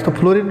why भनेर जस्तो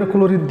फ्लोरिन र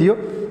क्लोरिन दियो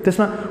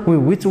त्यसमा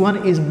which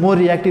one is more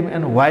reactive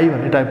and why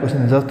भन्ने टाइपको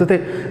क्वेशन दिन्छ जस्तै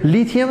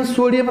लिथियम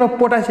सोडियम र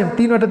पोटासियम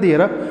तीनवटा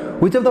दिएर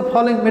which of the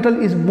following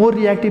metal is more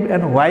reactive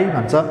and why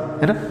भन्छ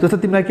हैन जस्तो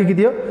तिमीलाई के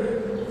दियो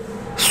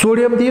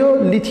सोडियम दियो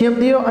लिथियम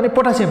दियो अनि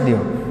पोटासियम दियो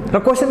र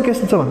क्वेशन के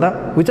छ भन्दा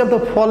which of the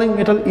following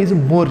metal is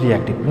more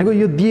reactive भनेको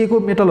यो दिएको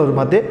मेटलहरु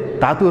मध्ये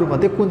धातुहरु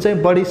मध्ये कुन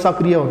चाहिँ बढी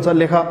सक्रिय हुन्छ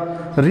लेख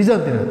रिजन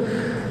दिन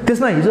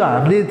त्यसमा हिजो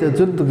हामीले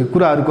जुन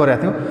कुराहरु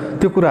गरेका थियौं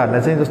त्यो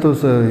कुराहरुलाई चाहिँ जस्तो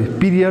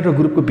पिरियड र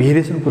ग्रुपको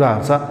भेरिएसन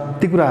कुराहरु छ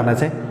ती कुराहरुलाई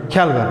चाहिँ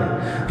ख्याल गर्ने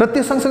र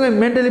त्यो सँगसँगै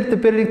मेन्डलिभ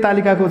पेरियोडिक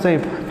तालिकाको चाहिँ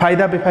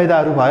फाइदा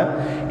बेफाइदाहरु भयो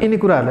यिनी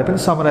कुराहरुलाई पनि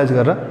समराइज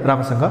गरेर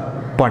राम्रोसँग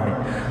पढ्ने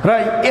र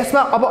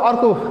यसमा अब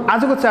अर्को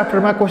आजको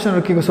च्याप्टरमा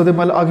क्वेसनहरु के सोधे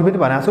मैले अघि पनि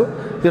भनेको छु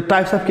यो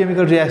टाइप्स अफ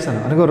केमिकल रिएक्सन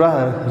भनेको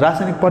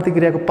रासायनिक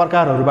प्रतिक्रियाको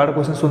प्रकारहरुबाट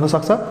क्वेसन सोध्न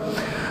सक्छ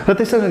र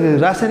त्यसैगरी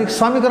रासायनिक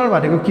समीकरण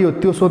भनेको के हो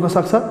त्यो सोध्न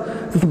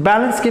सक्छ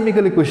ब्यालेन्स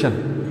केमिकल इक्वेसन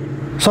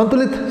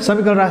सन्तुलित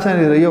समीकरण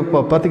रासायनिक यो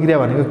प्रतिक्रिया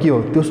भनेको के हो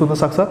त्यो सोध्न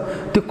सक्छ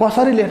त्यो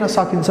कसरी लेख्न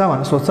सकिन्छ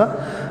भनेर सोध्छ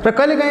र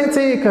कहिलेकाहीँ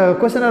चाहिँ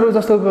क्वेसनहरु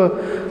जस्तो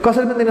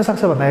कसरी पनि दिन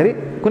सक्छ भन्दाखेरि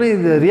कुनै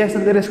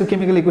रिएक्सन दिएर यसको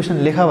केमिकल इक्वेसन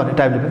लेखा भन्ने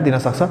टाइपले पनि दिन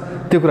सक्छ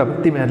त्यो कुरा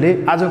पनि तिमीहरुले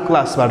आजको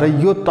क्लासबाट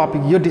यो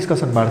टपिक यो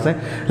डिस्कसनबाट चाहिँ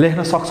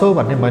लेख्न सक्छौ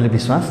भन्ने मैले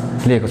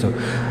विश्वास लिएको छु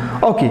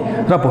ओके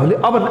र भोलि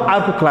अब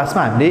अर्को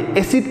क्लासमा हामीले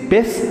एसिड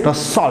बेस र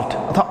सल्ट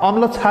अथवा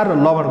अम्ल क्षार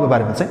र लवणको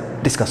बारेमा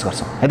चाहिँ डिस्कस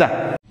गर्छौं है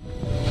त